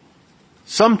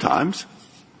sometimes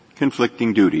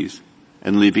conflicting duties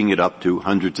and leaving it up to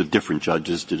hundreds of different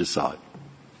judges to decide.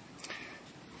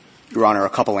 Your Honor,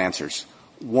 a couple answers.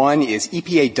 One is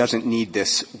EPA doesn't need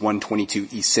this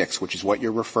 122E6, which is what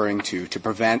you're referring to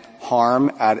prevent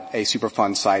harm at a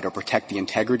Superfund site or protect the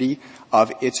integrity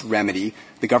of its remedy.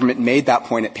 The government made that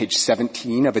point at page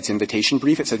 17 of its invitation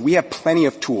brief. It said, we have plenty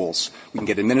of tools. We can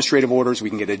get administrative orders. We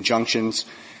can get injunctions.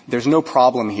 There's no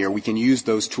problem here. We can use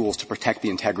those tools to protect the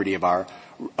integrity of our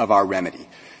remedy.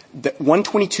 The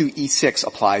 122E6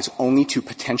 applies only to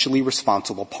potentially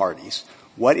responsible parties.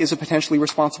 What is a potentially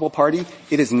responsible party?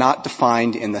 It is not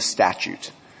defined in the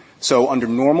statute. So under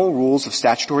normal rules of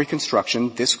statutory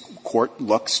construction, this court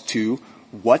looks to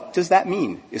what does that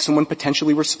mean? Is someone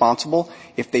potentially responsible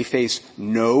if they face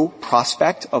no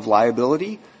prospect of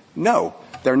liability? No,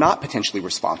 they're not potentially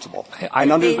responsible.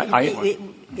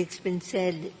 It's been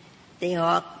said they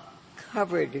are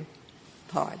covered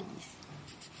parties.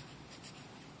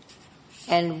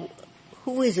 And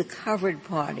who is a covered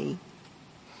party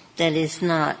that is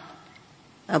not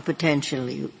a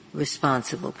potentially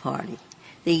responsible party?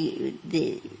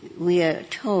 We are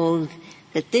told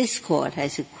that this court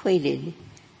has equated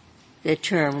the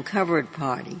term covered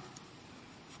party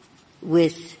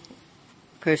with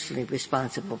personally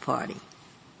responsible party,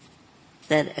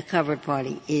 that a covered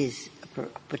party is a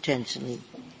potentially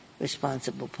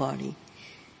responsible party.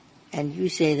 And you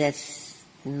say that's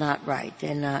not right.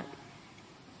 They're not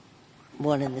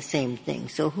one and the same thing.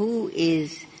 So who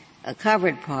is a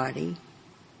covered party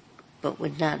but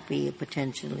would not be a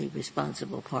potentially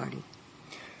responsible party?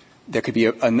 There could be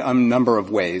a number of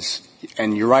ways.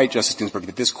 And you're right, Justice Ginsburg,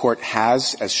 that this court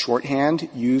has, as shorthand,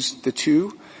 used the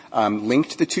two,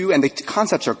 linked the two, and the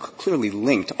concepts are clearly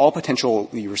linked. All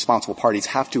potentially responsible parties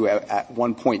have to, at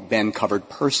one point, been covered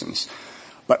persons.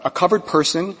 But a covered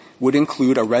person would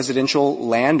include a residential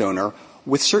landowner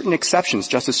with certain exceptions.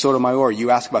 Justice Sotomayor, you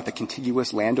asked about the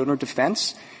contiguous landowner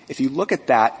defense. If you look at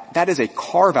that, that is a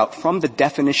carve-out from the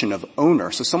definition of owner.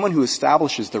 So someone who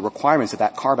establishes the requirements of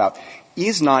that carve-out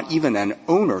is not even an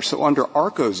owner. So under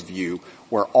ARCO's view,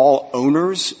 where all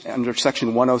owners under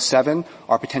Section 107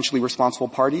 are potentially responsible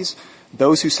parties,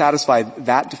 those who satisfy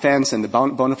that defense and the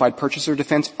bona fide purchaser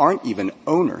defense aren't even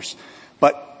owners.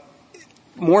 But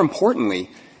more importantly,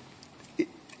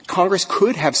 Congress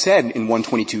could have said in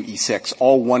 122E6,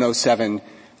 all 107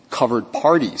 covered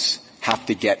parties have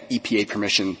to get EPA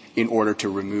permission in order to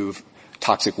remove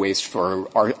toxic waste for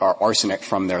arsenic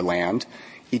from their land.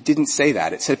 It didn't say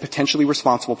that. It said potentially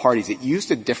responsible parties. It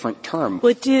used a different term.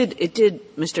 Well, it did,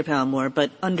 Mr. Palmore,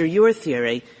 but under your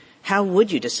theory, how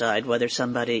would you decide whether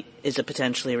somebody is a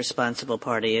potentially responsible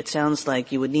party? It sounds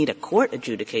like you would need a court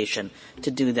adjudication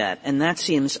to do that, and that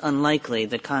seems unlikely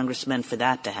that Congress meant for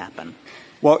that to happen.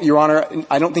 Well, Your Honor,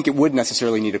 I don't think it would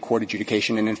necessarily need a court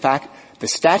adjudication. And in fact, the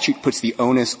statute puts the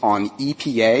onus on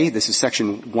EPA, this is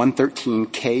Section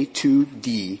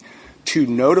 113K2D,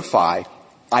 to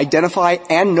identify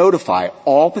and notify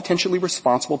all potentially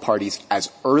responsible parties as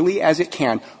early as it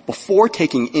can before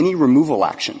taking any removal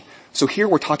action. So here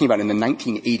we're talking about in the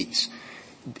 1980s.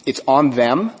 It's on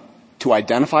them to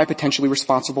identify potentially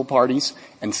responsible parties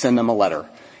and send them a letter.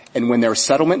 And when there are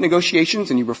settlement negotiations,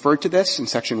 and you referred to this in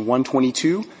Section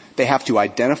 122, they have to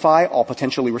identify all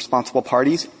potentially responsible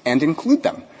parties and include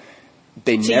them.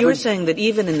 So you're saying that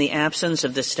even in the absence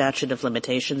of the statute of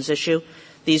limitations issue,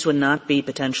 these would not be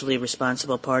potentially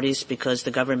responsible parties because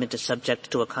the government is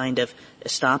subject to a kind of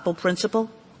estoppel principle?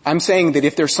 I'm saying that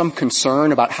if there's some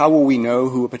concern about how will we know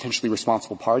who a potentially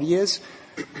responsible party is,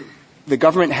 the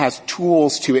government has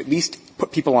tools to at least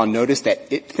put people on notice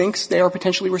that it thinks they are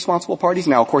potentially responsible parties.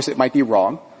 Now, of course, it might be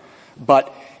wrong.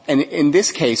 But, and in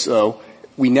this case, though,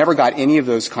 We never got any of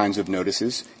those kinds of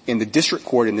notices. In the district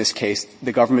court in this case,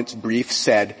 the government's brief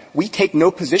said, we take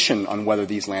no position on whether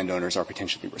these landowners are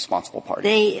potentially responsible parties.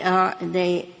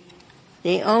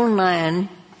 They own land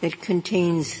that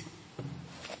contains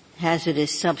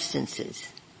hazardous substances.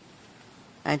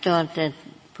 I thought that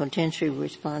potentially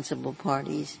responsible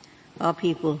parties are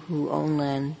people who own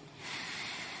land,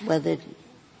 whether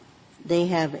they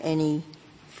have any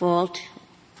fault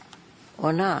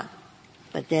or not,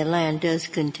 but their land does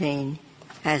contain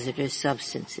hazardous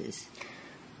substances.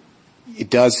 It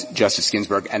does, Justice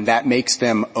Ginsburg, and that makes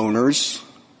them owners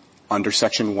under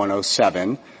Section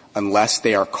 107 unless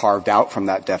they are carved out from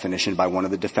that definition by one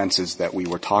of the defenses that we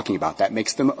were talking about. That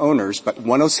makes them owners, but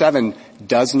 107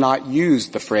 does not use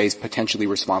the phrase potentially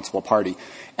responsible party.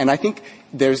 And I think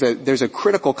there's a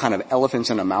critical kind of elephants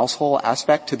in a mouse hole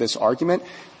aspect to this argument.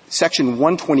 Section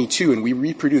 122, and we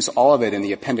reproduce all of it in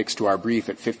the appendix to our brief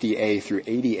at 50A through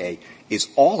 80A, is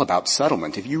all about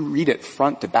settlement. If you read it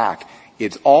front to back,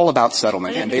 it's all about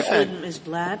settlement. And Ms.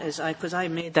 Blatt, because I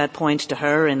made that point to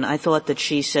her, and I thought that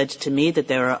she said to me that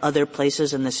there are other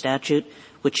places in the statute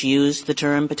which use the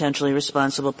term potentially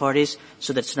responsible parties,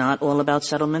 so that's not all about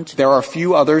settlement? There are a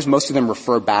few others. Most of them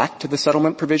refer back to the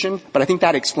settlement provision, but I think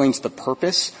that explains the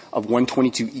purpose of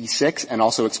 122E6 and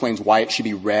also explains why it should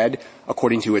be read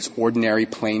according to its ordinary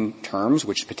plain terms,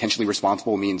 which potentially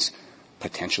responsible means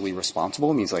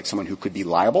like someone who could be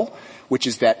liable, which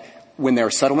is that when there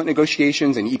are settlement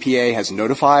negotiations and EPA has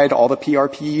notified all the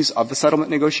PRPs of the settlement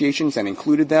negotiations and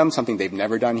included them, something they've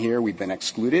never done here, we've been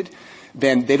excluded,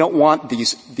 then they don't want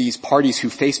these parties who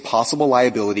face possible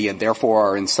liability and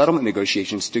therefore are in settlement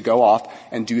negotiations to go off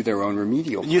and do their own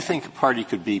remedial. You think a party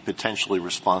could be potentially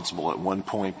responsible at one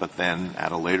point, but then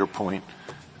at a later point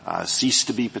cease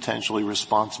to be potentially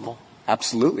responsible?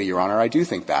 Absolutely, Your Honor. I do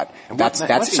think that. That's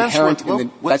inherent in the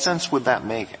 – what sense would that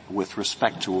make with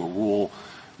respect to a rule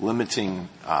limiting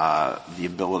the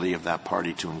ability of that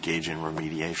party to engage in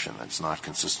remediation that's not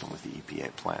consistent with the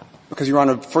EPA plan? Because, Your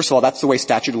Honor, first of all, that's the way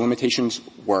statute of limitations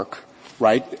work,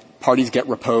 right? Parties get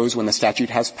repose when the statute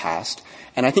has passed.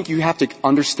 And I think you have to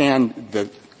understand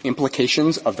the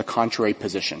implications of the contrary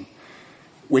position,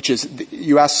 which is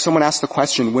someone asked the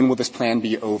question, when will this plan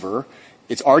be over?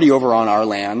 It's already over on our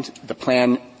land. The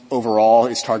plan overall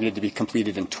is targeted to be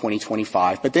completed in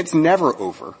 2025, but it's never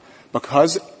over.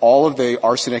 Because all of the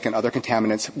arsenic and other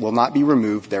contaminants will not be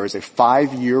removed, there is a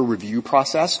 5-year review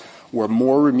process where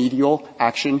more remedial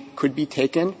action could be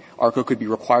taken. ARCO could be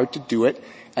required to do it,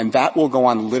 and that will go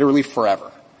on literally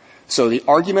forever. So the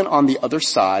argument on the other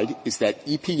side is that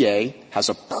EPA has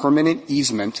a permanent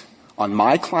easement on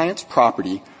my client's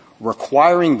property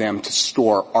requiring them to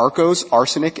store ARCO's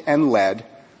arsenic and lead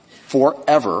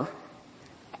forever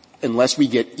unless we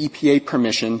get EPA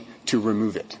permission to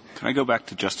remove it. Can I go back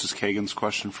to Justice Kagan's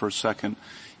question for a second?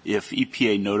 If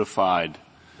EPA notified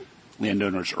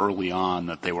landowners early on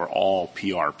that they were all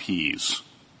PRPs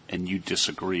and you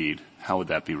disagreed, how would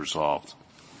that be resolved?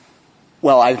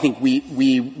 Well, I think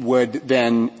we would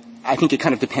then – I think it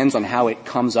kind of depends on how it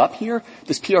comes up here.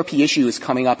 This PRP issue is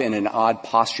coming up in an odd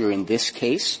posture in this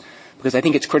case because I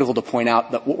think it's critical to point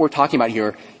out that what we're talking about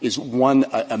here is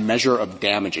a measure of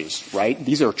damages, right?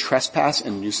 These are trespass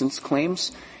and nuisance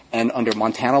claims. And under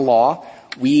Montana law,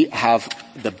 we have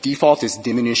the default is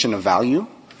diminution of value.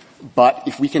 But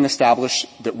if we can establish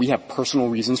that we have personal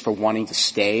reasons for wanting to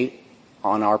stay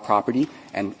on our property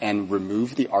and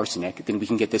remove the arsenic, then we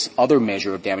can get this other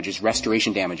measure of damages,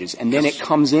 restoration damages. And then it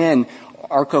comes in,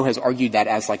 ARCO has argued that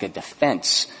as like a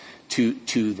defense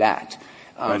to that.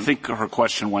 I think her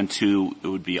question went to, it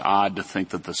would be odd to think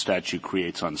that the statute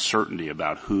creates uncertainty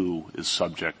about who is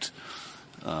subject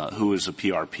who is a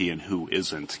PRP and who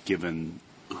isn't, given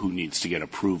who needs to get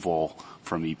approval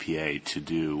from EPA to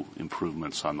do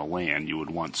improvements on the land. You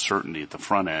would want certainty at the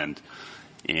front end.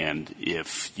 And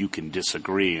if you can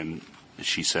disagree, and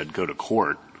she said go to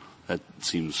court, that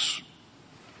seems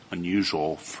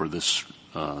unusual for this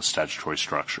statutory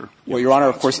structure. Well, Your Honor,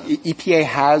 of course, EPA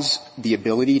has the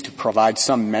ability to provide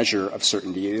some measure of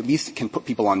certainty. It at least can put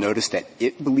people on notice that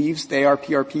it believes they are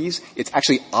PRPs. It's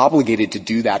actually obligated to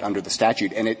do that under the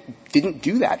statute, and it didn't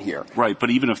do that here. Right, but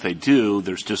even if they do,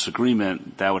 there's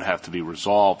disagreement. That would have to be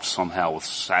resolved somehow with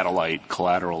satellite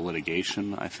collateral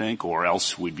litigation, I think, or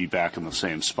else we'd be back in the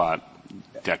same spot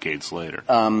decades later.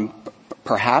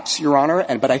 Perhaps, Your Honor,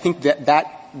 but I think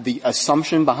that the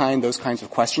assumption behind those kinds of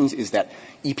questions is that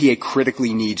EPA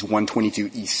critically needs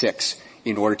 122E6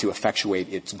 in order to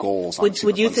effectuate its goals on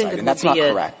Superfund side, and that's not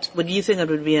correct. Would you think it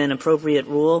would be an appropriate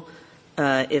rule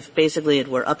if basically it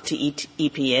were up to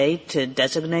EPA to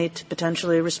designate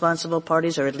potentially responsible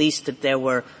parties, or at least that there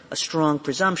were a strong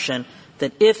presumption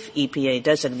that if EPA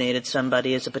designated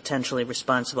somebody as a potentially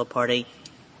responsible party,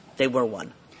 they were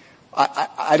one?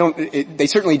 They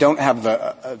certainly don't have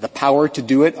the power to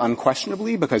do it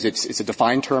unquestionably because it's a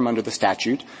defined term under the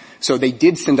statute. So they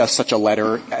did send us such a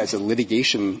letter as a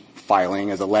litigation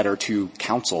filing, as a letter to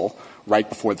counsel right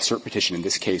before the cert petition in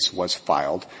this case was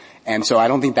filed. And so I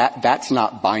don't think that's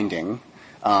not binding,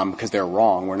 because they're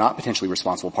wrong. We're not potentially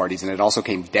responsible parties, and it also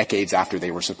came decades after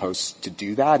they were supposed to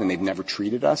do that, and they've never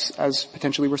treated us as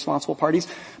potentially responsible parties.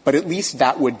 But at least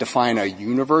that would define a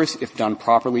universe if done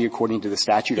properly according to the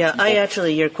statute. Yeah,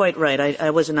 you're quite right.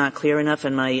 I was not clear enough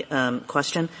in my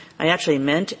question. I actually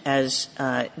meant as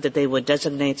that they would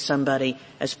designate somebody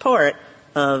as part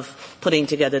of putting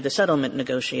together the settlement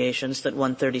negotiations that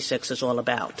 136 is all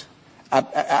about.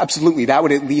 Absolutely. That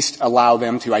would at least allow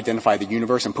them to identify the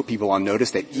universe and put people on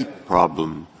notice that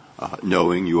problem,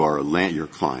 knowing you are your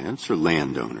clients are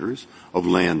landowners of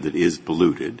land that is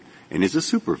polluted and is a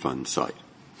Superfund site.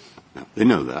 Now, they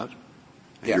know that.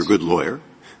 Yes. You're a good lawyer.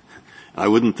 I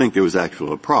wouldn't think there was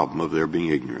actually a problem of their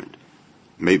being ignorant.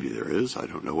 Maybe there is. I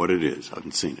don't know what it is. I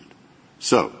haven't seen it.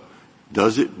 So,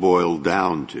 does it boil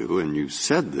down to, and you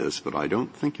said this, but I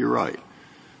don't think you're right,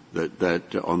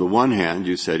 that on the one hand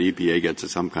you said EPA gets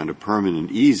some kind of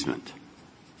permanent easement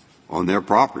on their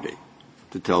property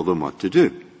to tell them what to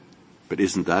do. But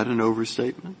isn't that an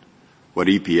overstatement? What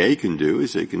EPA can do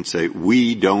is they can say,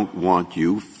 we don't want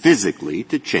you physically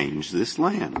to change this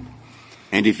land.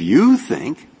 And if you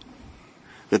think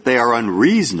that they are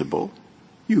unreasonable,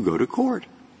 you go to court.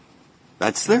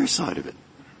 That's their side of it.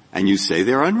 And you say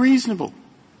they're unreasonable.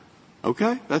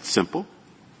 Okay? That's simple.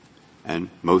 And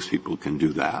most people can do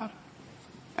that.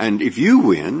 And if you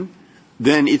win,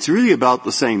 then it's really about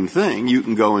the same thing. You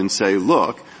can go and say,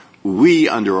 look, we,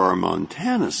 under our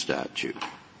Montana statute,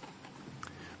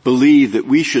 believe that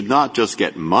we should not just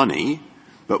get money,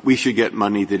 but we should get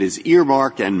money that is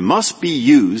earmarked and must be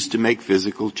used to make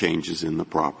physical changes in the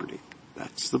property.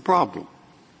 That's the problem.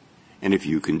 And if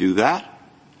you can do that,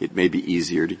 it may be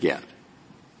easier to get.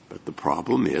 But the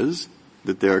problem is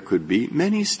that there could be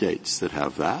many states that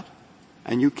have that,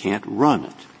 and you can't run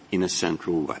it in a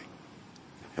central way.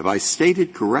 Have I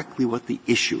stated correctly what the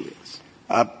issue is?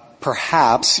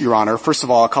 Perhaps, Your Honor. First of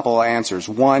all, a couple of answers.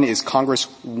 One is Congress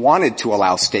wanted to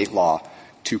allow state law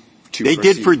to They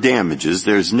proceed. did for damages,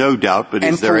 there's no doubt, but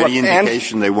is there any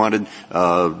indication they wanted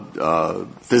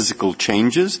physical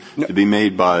changes to be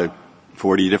made by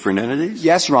 40 different entities?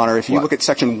 Yes, Your Honor. If you look at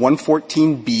Section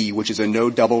 114B, which is a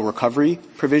no double recovery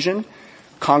provision,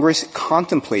 Congress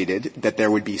contemplated that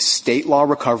there would be state law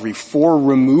recovery for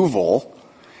removal,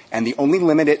 and the only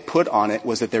limit it put on it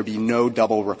was that there be no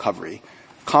double recovery.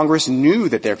 Congress knew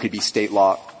that there could be state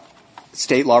law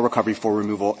recovery for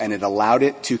removal, and it allowed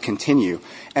it to continue.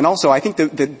 And also, I think But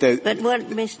what,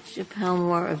 Mr.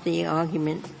 Palmore, of the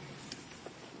argument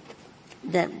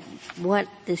that what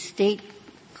the state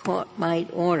court might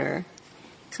order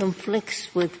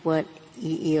conflicts with what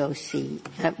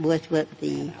with what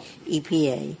the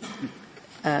EPA.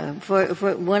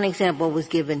 For one example was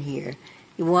given here.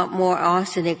 You want more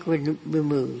arsenic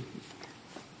removed.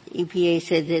 EPA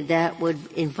said that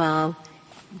would involve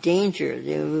danger.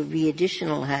 There would be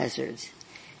additional hazards.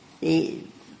 The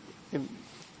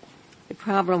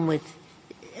problem with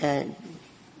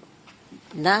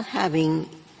not having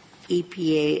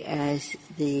EPA as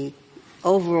the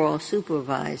overall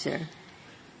supervisor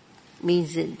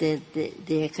means that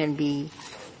there can be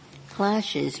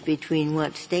clashes between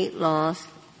what state law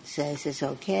says is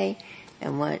okay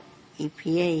and what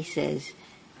EPA says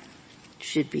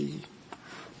should be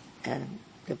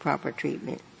the proper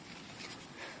treatment.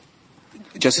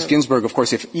 Justice Ginsburg, of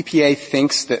course, if EPA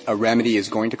thinks that a remedy is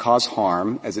going to cause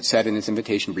harm, as it said in its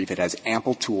invitation brief, it has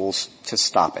ample tools to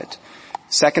stop it.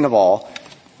 Second of all,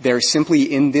 there's simply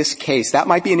in this case, that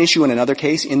might be an issue in another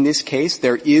case. In this case,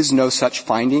 there is no such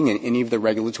finding in any of the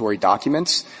regulatory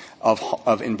documents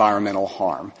of environmental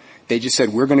harm. They just said,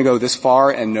 we're going to go this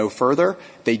far and no further.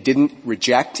 They didn't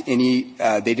reject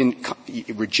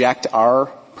reject our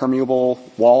permeable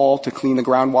wall to clean the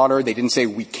groundwater. They didn't say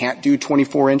we can't do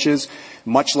 24 inches.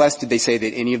 Much less did they say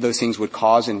that any of those things would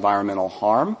cause environmental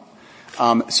harm.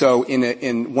 So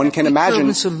one can imagine. It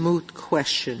becomes a moot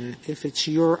question if it's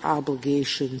your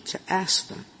obligation to ask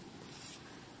them.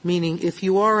 Meaning, if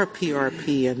you are a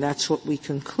PRP and that's what we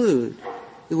conclude,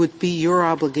 it would be your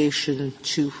obligation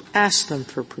to ask them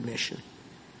for permission.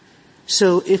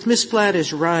 So if Ms. Blatt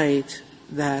is right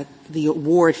that the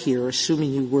award here,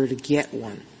 assuming you were to get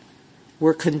one,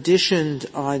 were conditioned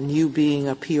on you being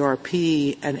a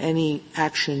PRP and any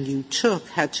action you took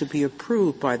had to be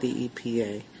approved by the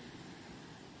EPA,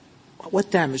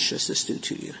 what damage does this do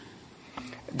to you?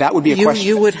 That would be a question.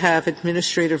 You would have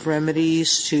administrative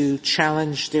remedies to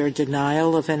challenge their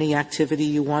denial of any activity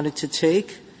you wanted to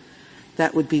take.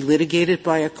 That would be litigated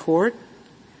by a court,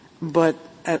 but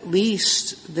at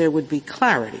least there would be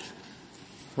clarity.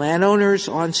 Landowners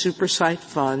on supersite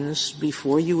funds,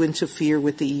 before you interfere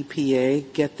with the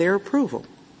EPA, get their approval.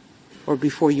 Or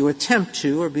before you attempt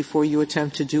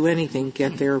to do anything,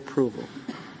 get their approval.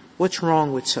 What's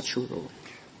wrong with such a rule?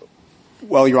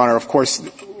 Well, Your Honor, of course,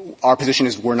 our position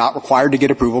is we're not required to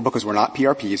get approval because we're not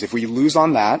PRPs. If we lose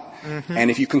on that, and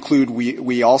if you conclude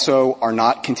we also are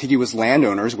not contiguous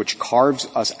landowners, which carves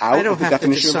us out of the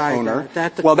definition of owner,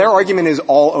 their argument is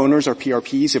all owners are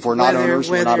PRPs. If we're not owners,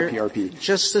 we're not a PRP.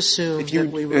 Just assume if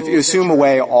you assume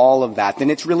away all of that,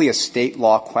 then it's really a state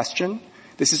law question.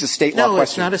 This is a state law question. No,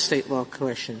 it's not a state law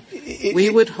question. We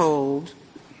would hold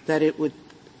that it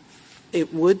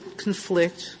would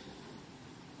conflict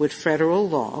with federal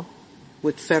law,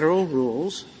 with federal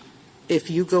rules, if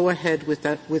you go ahead with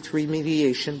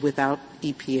remediation without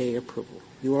EPA approval.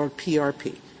 You are a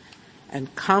PRP.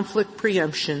 And conflict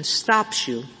preemption stops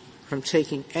you from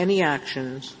taking any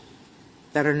actions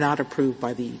that are not approved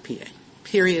by the EPA.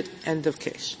 Period. End of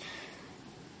case.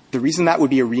 The reason that would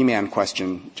be a remand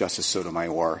question, Justice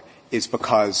Sotomayor, is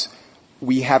because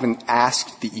we haven't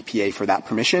asked the EPA for that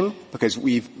permission because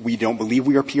we don't believe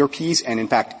we are PRPs, and in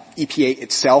fact, EPA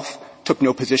itself took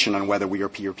no position on whether we are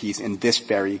PRPs in this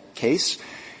very case.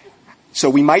 So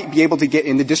we might be able to get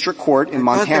in the district court in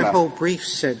Montana. Their whole brief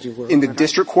said you were. In the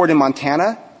district court in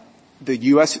Montana, the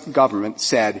U.S. government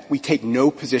said we take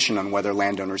no position on whether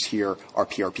landowners here are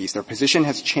PRPs. Their position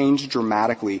has changed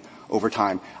dramatically over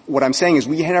time. What I'm saying is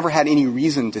we never had any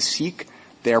reason to seek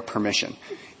their permission.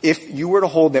 If you were to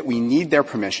hold that we need their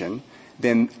permission,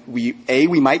 then we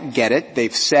might get it.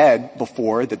 They've said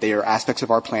before that they are aspects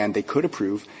of our plan they could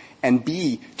approve. And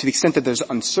B, to the extent that there's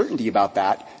uncertainty about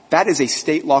that, that is a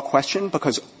state law question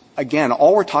because, again,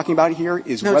 all we're talking about here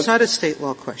is No, it's not a state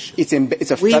law question. It's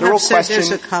a federal we have said question.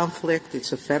 There's a conflict.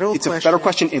 It's a federal question. It's a federal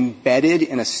question embedded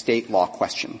in a state law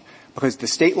question. Because the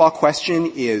state law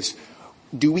question is,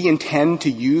 do we intend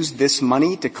to use this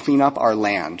money to clean up our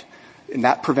land? And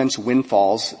that prevents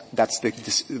windfalls. That's the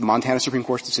Montana Supreme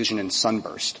Court's decision in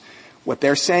Sunburst. What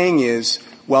they're saying is,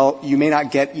 well, you may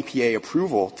not get EPA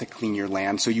approval to clean your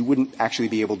land, so you wouldn't actually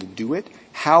be able to do it.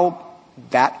 How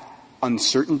that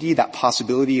uncertainty, that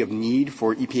possibility of need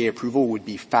for EPA approval would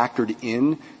be factored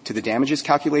in to the damages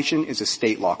calculation is a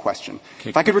state law question. Okay.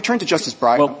 If I could return to Justice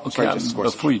Breyer. Well, okay, Justice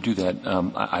before you do that,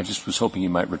 I just was hoping you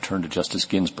might return to Justice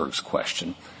Ginsburg's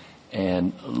question.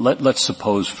 And let's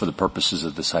suppose for the purposes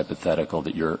of this hypothetical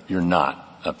that you're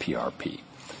not a PRP.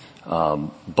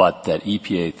 But that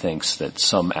EPA thinks that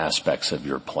some aspects of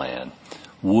your plan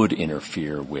would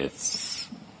interfere with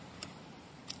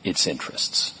its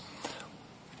interests.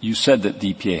 You said that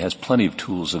the EPA has plenty of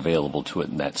tools available to it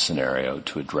in that scenario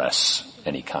to address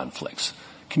any conflicts.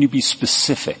 Can you be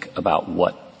specific about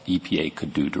what EPA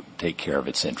could do to take care of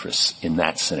its interests in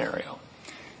that scenario?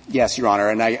 Yes, Your Honor,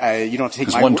 and you don't have to take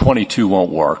my word. Because 122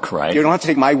 won't work, right? You don't have to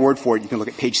take my word for it. You can look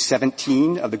at page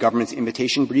 17 of the government's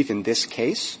invitation brief in this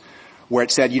case, where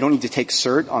it said you don't need to take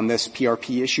cert on this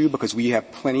PRP issue because we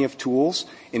have plenty of tools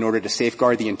in order to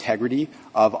safeguard the integrity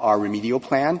of our remedial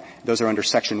plan. Those are under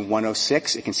Section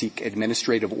 106. It can seek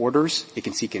administrative orders. It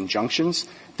can seek injunctions.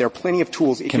 There are plenty of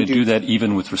tools it can do. Can it do that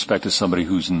even with respect to somebody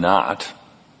who's not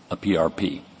a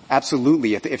PRP?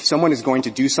 Absolutely. If someone is going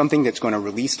to do something that's going to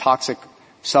release toxic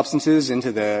substances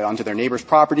onto their neighbor's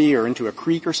property or into a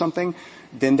creek or something,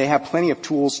 then they have plenty of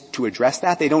tools to address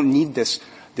that. They don't need this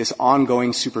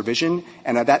ongoing supervision.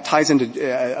 And that ties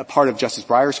into a part of Justice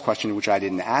Breyer's question, which I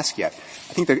didn't ask yet.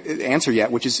 I think the answer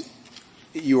yet, which is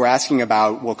you were asking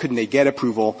about, well, couldn't they get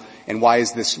approval and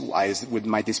might this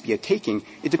be a taking?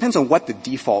 It depends on what the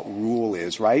default rule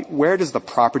is, right? Where does the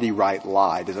property right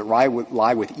lie? Does it lie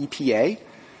with EPA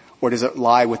or does it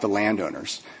lie with the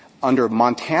landowners? Under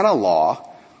Montana law,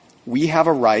 we have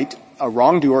a right, a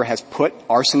wrongdoer has put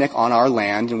arsenic on our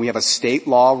land and we have a state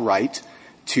law right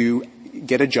to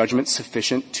get a judgment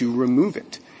sufficient to remove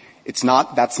it. That's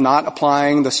not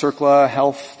applying the CERCLA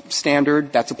health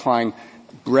standard. That's applying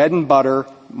bread and butter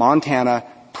Montana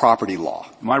property law.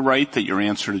 Am I right that your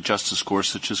answer to Justice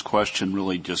Gorsuch's question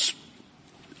really just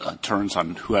turns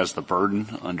on who has the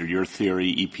burden? Under your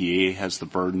theory, EPA has the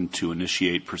burden to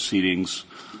initiate proceedings.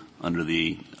 Under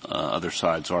the other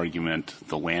side's argument,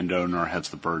 the landowner has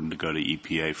the burden to go to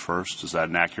EPA first. Is that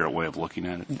an accurate way of looking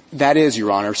at it? That is,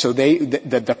 Your Honor. So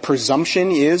the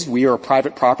presumption is we are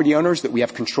private property owners, that we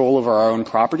have control over our own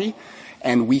property,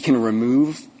 and we can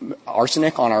remove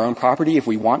arsenic on our own property if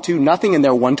we want to. Nothing in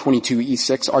their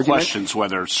 122E6 argument. Questions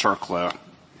whether CERCLA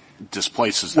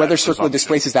displaces that. Whether CERCLA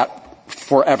displaces that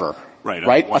forever.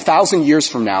 Right? 1,000 years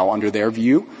from now, under their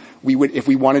view, we would, if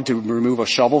we wanted to remove a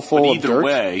shovelful of dirt. Either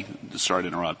way, sorry to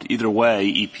interrupt, either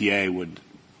way, EPA would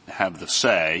have the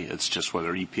say. It's just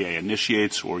whether EPA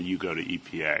initiates or you go to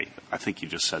EPA. I think you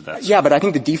just said that. Yeah, but I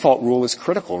think the default rule is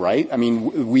critical, right? I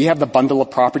mean, we have the bundle of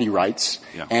property rights,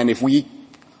 and if we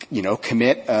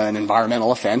commit an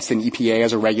environmental offense, then EPA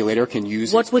as a regulator can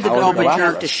use what its would the power government to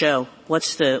have to show? What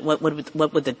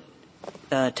would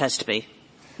the test be?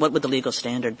 What would the legal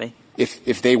standard be?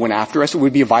 If they went after us, it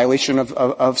would be a violation of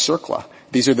CERCLA.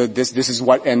 This is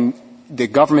what, and the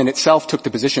government itself took the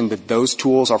position that those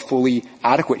tools are fully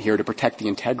adequate here to protect the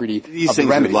integrity of the remedy. These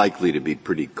things are likely to be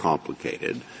pretty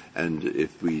complicated, and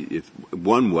if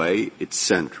one way, it's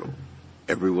central.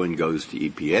 Everyone goes to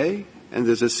EPA, and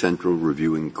there's a central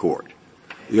reviewing court.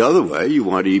 The other way, you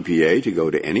want EPA to go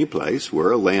to any place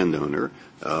where a landowner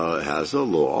has a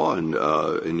law and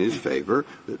in his favor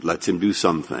that lets him do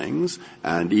some things,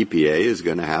 and EPA is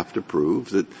going to have to prove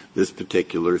that this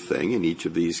particular thing in each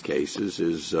of these cases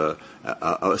is a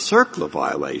CERCLA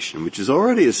violation, which is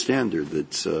already a standard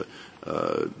that's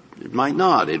it might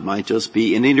not. It might just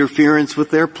be an interference with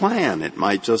their plan. It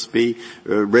might just be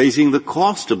raising the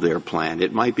cost of their plan.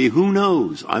 It might be who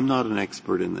knows. I'm not an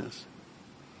expert in this.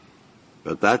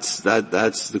 But that's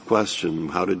the question.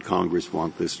 How did Congress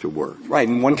want this to work? Right,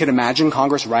 and one could imagine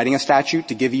Congress writing a statute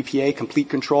to give EPA complete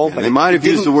control. But they might have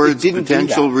used the words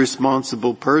potential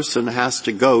responsible person has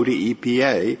to go to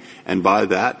EPA, and by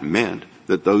that meant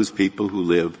that those people who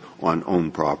live on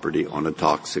owned property on a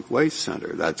toxic waste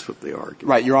center. That's what they argue.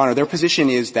 Right, Your Honor. Their position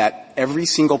is that every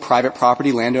single private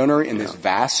property landowner in this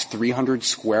vast 300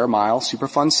 square mile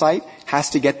Superfund site has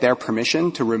to get their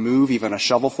permission to remove even a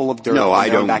shovelful of dirt. No, I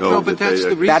don't know. No, but that's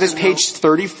the reason. That is page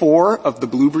 34 of the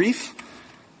blue brief.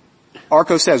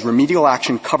 ARCO says remedial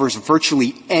action covers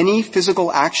virtually any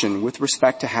physical action with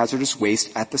respect to hazardous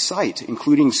waste at the site,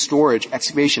 including storage,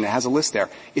 excavation. It has a list there.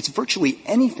 It's virtually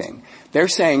anything. They're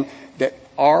saying that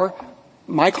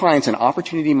my clients in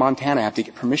Opportunity, Montana have to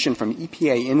get permission from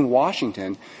EPA in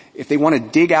Washington if they want to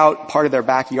dig out part of their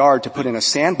backyard to put in a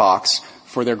sandbox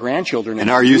for their grandchildren.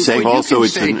 And are you saying also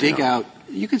it's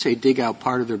you can say dig out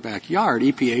part of their backyard.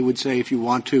 EPA would say if you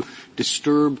want to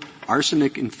disturb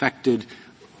arsenic-infected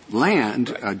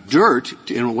land,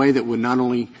 dirt, in a way that would not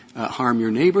only harm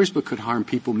your neighbors but could harm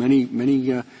people many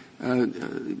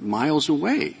miles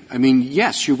away. I mean,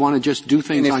 yes, you want to just do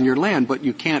things on your land, but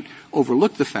you can't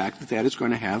overlook the fact that that is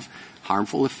going to have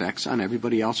harmful effects on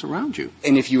everybody else around you.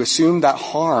 And if you assume that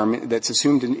harm that's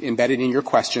assumed embedded in your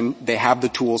question, they have the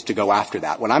tools to go after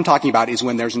that. What I'm talking about is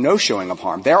when there's no showing of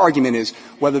harm. Their argument is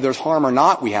whether there's harm or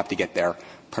not, we have to get their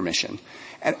permission.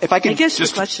 And if I guess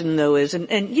the question, though, is,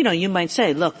 and you might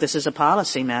say, look, this is a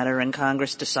policy matter and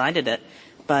Congress decided it,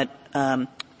 but I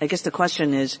guess the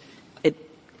question is,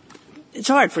 it's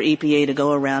hard for EPA to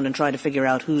go around and try to figure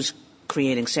out who's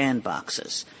creating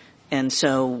sandboxes. And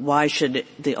so why should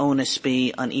the onus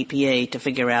be on EPA to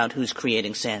figure out who's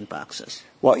creating sandboxes?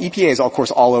 Well, EPA is, of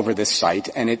course, all over this site,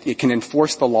 and it can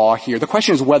enforce the law here. The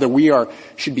question is whether we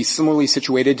should be similarly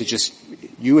situated to just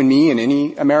you and me and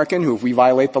any American who, if we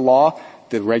violate the law,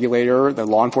 the regulator, the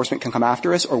law enforcement can come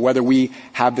after us, or whether we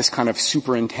have this kind of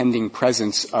superintending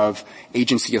presence of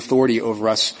agency authority over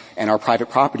us and our private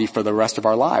property for the rest of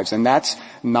our lives. And that's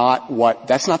not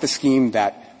the scheme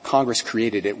that Congress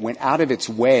created. It went out of its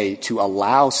way to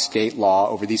allow state law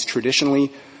over these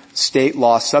traditionally state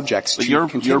law subjects to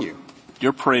continue.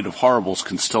 Your parade of horribles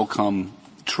can still come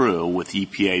true with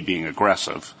EPA being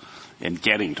aggressive and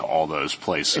getting to all those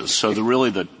places.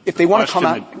 If they want to come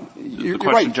out, the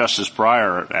question Justice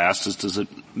Breyer asked is, does it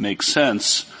make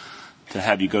sense to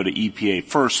have you go to EPA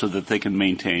first so that they can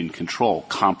maintain control?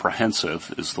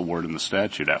 Comprehensive is the word in the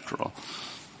statute, after all.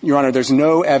 Your Honor, there's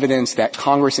no evidence that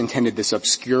Congress intended this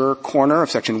obscure corner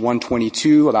of Section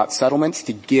 122 about settlements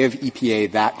to give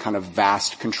EPA that kind of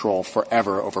vast control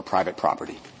forever over private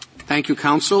property. Thank you,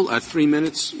 counsel. 3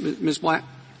 minutes, Ms. Blatt.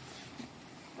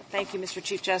 Thank you, Mr.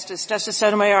 Chief Justice. Justice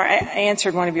Sotomayor, I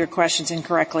answered one of your questions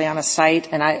incorrectly on a site,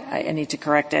 and I need to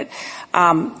correct it.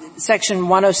 Section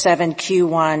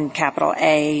 107Q1, capital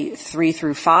A, 3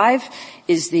 through 5,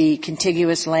 is the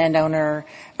contiguous landowner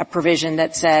provision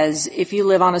that says if you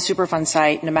live on a Superfund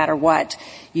site, no matter what,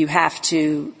 you have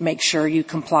to make sure you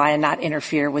comply and not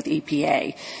interfere with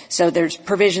EPA. So there's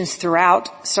provisions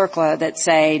throughout CERCLA that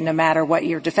say no matter what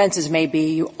your defenses may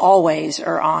be, you always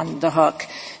are on the hook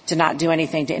to not do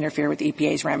anything to interfere with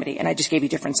EPA's remedy. And I just gave you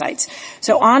different sites.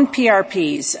 So on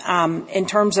PRPs, in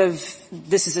terms of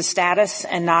this is a status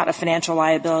and not a financial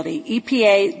liability,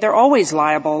 EPA, they're always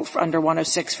liable under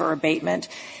 106 for abatement.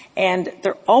 And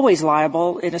they're always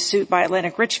liable in a suit by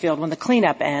Atlantic Richfield when the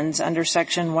cleanup ends under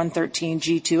Section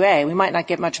 113G2A. We might not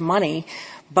get much money,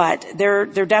 but they're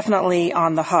definitely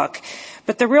on the hook.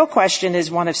 But the real question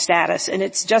is one of status, and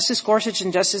it's Justice Gorsuch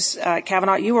and Justice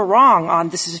Kavanaugh, you were wrong on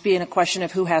this as being a question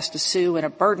of who has to sue and a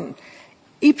burden.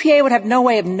 EPA would have no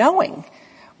way of knowing.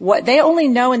 What they only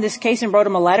know in this case and wrote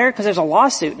them a letter because there's a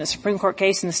lawsuit in a Supreme Court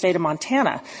case in the state of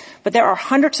Montana. But there are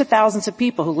hundreds of thousands of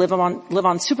people who live on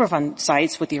Superfund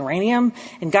sites with uranium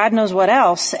and God knows what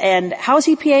else. And how is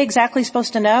EPA exactly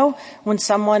supposed to know when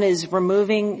someone is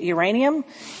removing uranium?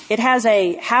 It has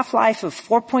a half-life of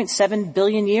 4.7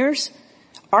 billion years.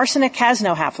 Arsenic has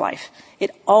no half-life. It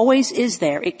always is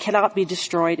there. It cannot be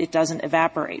destroyed. It doesn't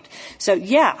evaporate. So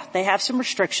yeah, they have some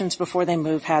restrictions before they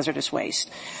move hazardous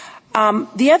waste.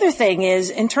 The other thing is,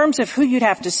 in terms of who you'd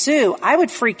have to sue, I would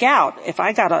freak out if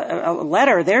I got a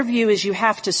letter. Their view is you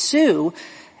have to sue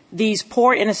these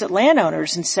poor innocent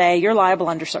landowners and say, you're liable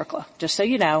under CERCLA. Just so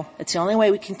you know, it's the only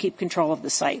way we can keep control of the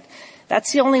site.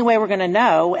 That's the only way we're going to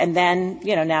know, and then,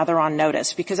 now they're on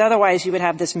notice, because otherwise you would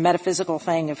have this metaphysical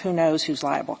thing of who knows who's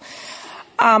liable.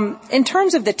 In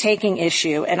terms of the taking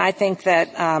issue, and I think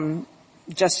that,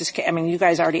 you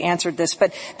guys already answered this,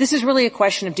 but this is really a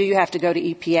question of do you have to go to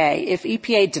EPA? If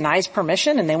EPA denies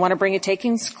permission and they want to bring a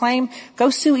takings claim, go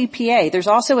sue EPA. There's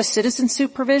also a citizen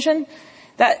suit provision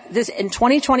that in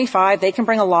 2025 they can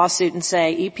bring a lawsuit and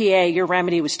say, EPA, your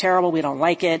remedy was terrible, we don't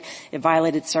like it, it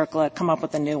violated CERCLA, come up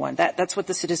with a new one. That's what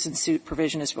the citizen suit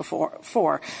provision is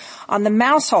for. On the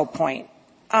mouse hole point,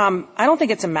 I don't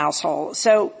think it's a mouse hole.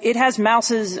 So it has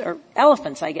mouses, or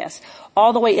elephants, I guess,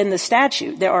 all the way in the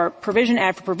statute. There are provision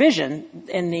after provision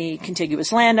in the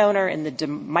contiguous landowner, in the de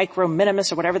micro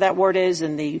minimis, or whatever that word is,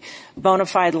 in the bona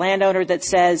fide landowner that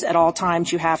says at all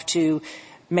times you have to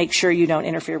make sure you don't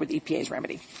interfere with EPA's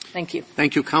remedy. Thank you.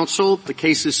 Thank you, counsel. The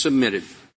case is submitted.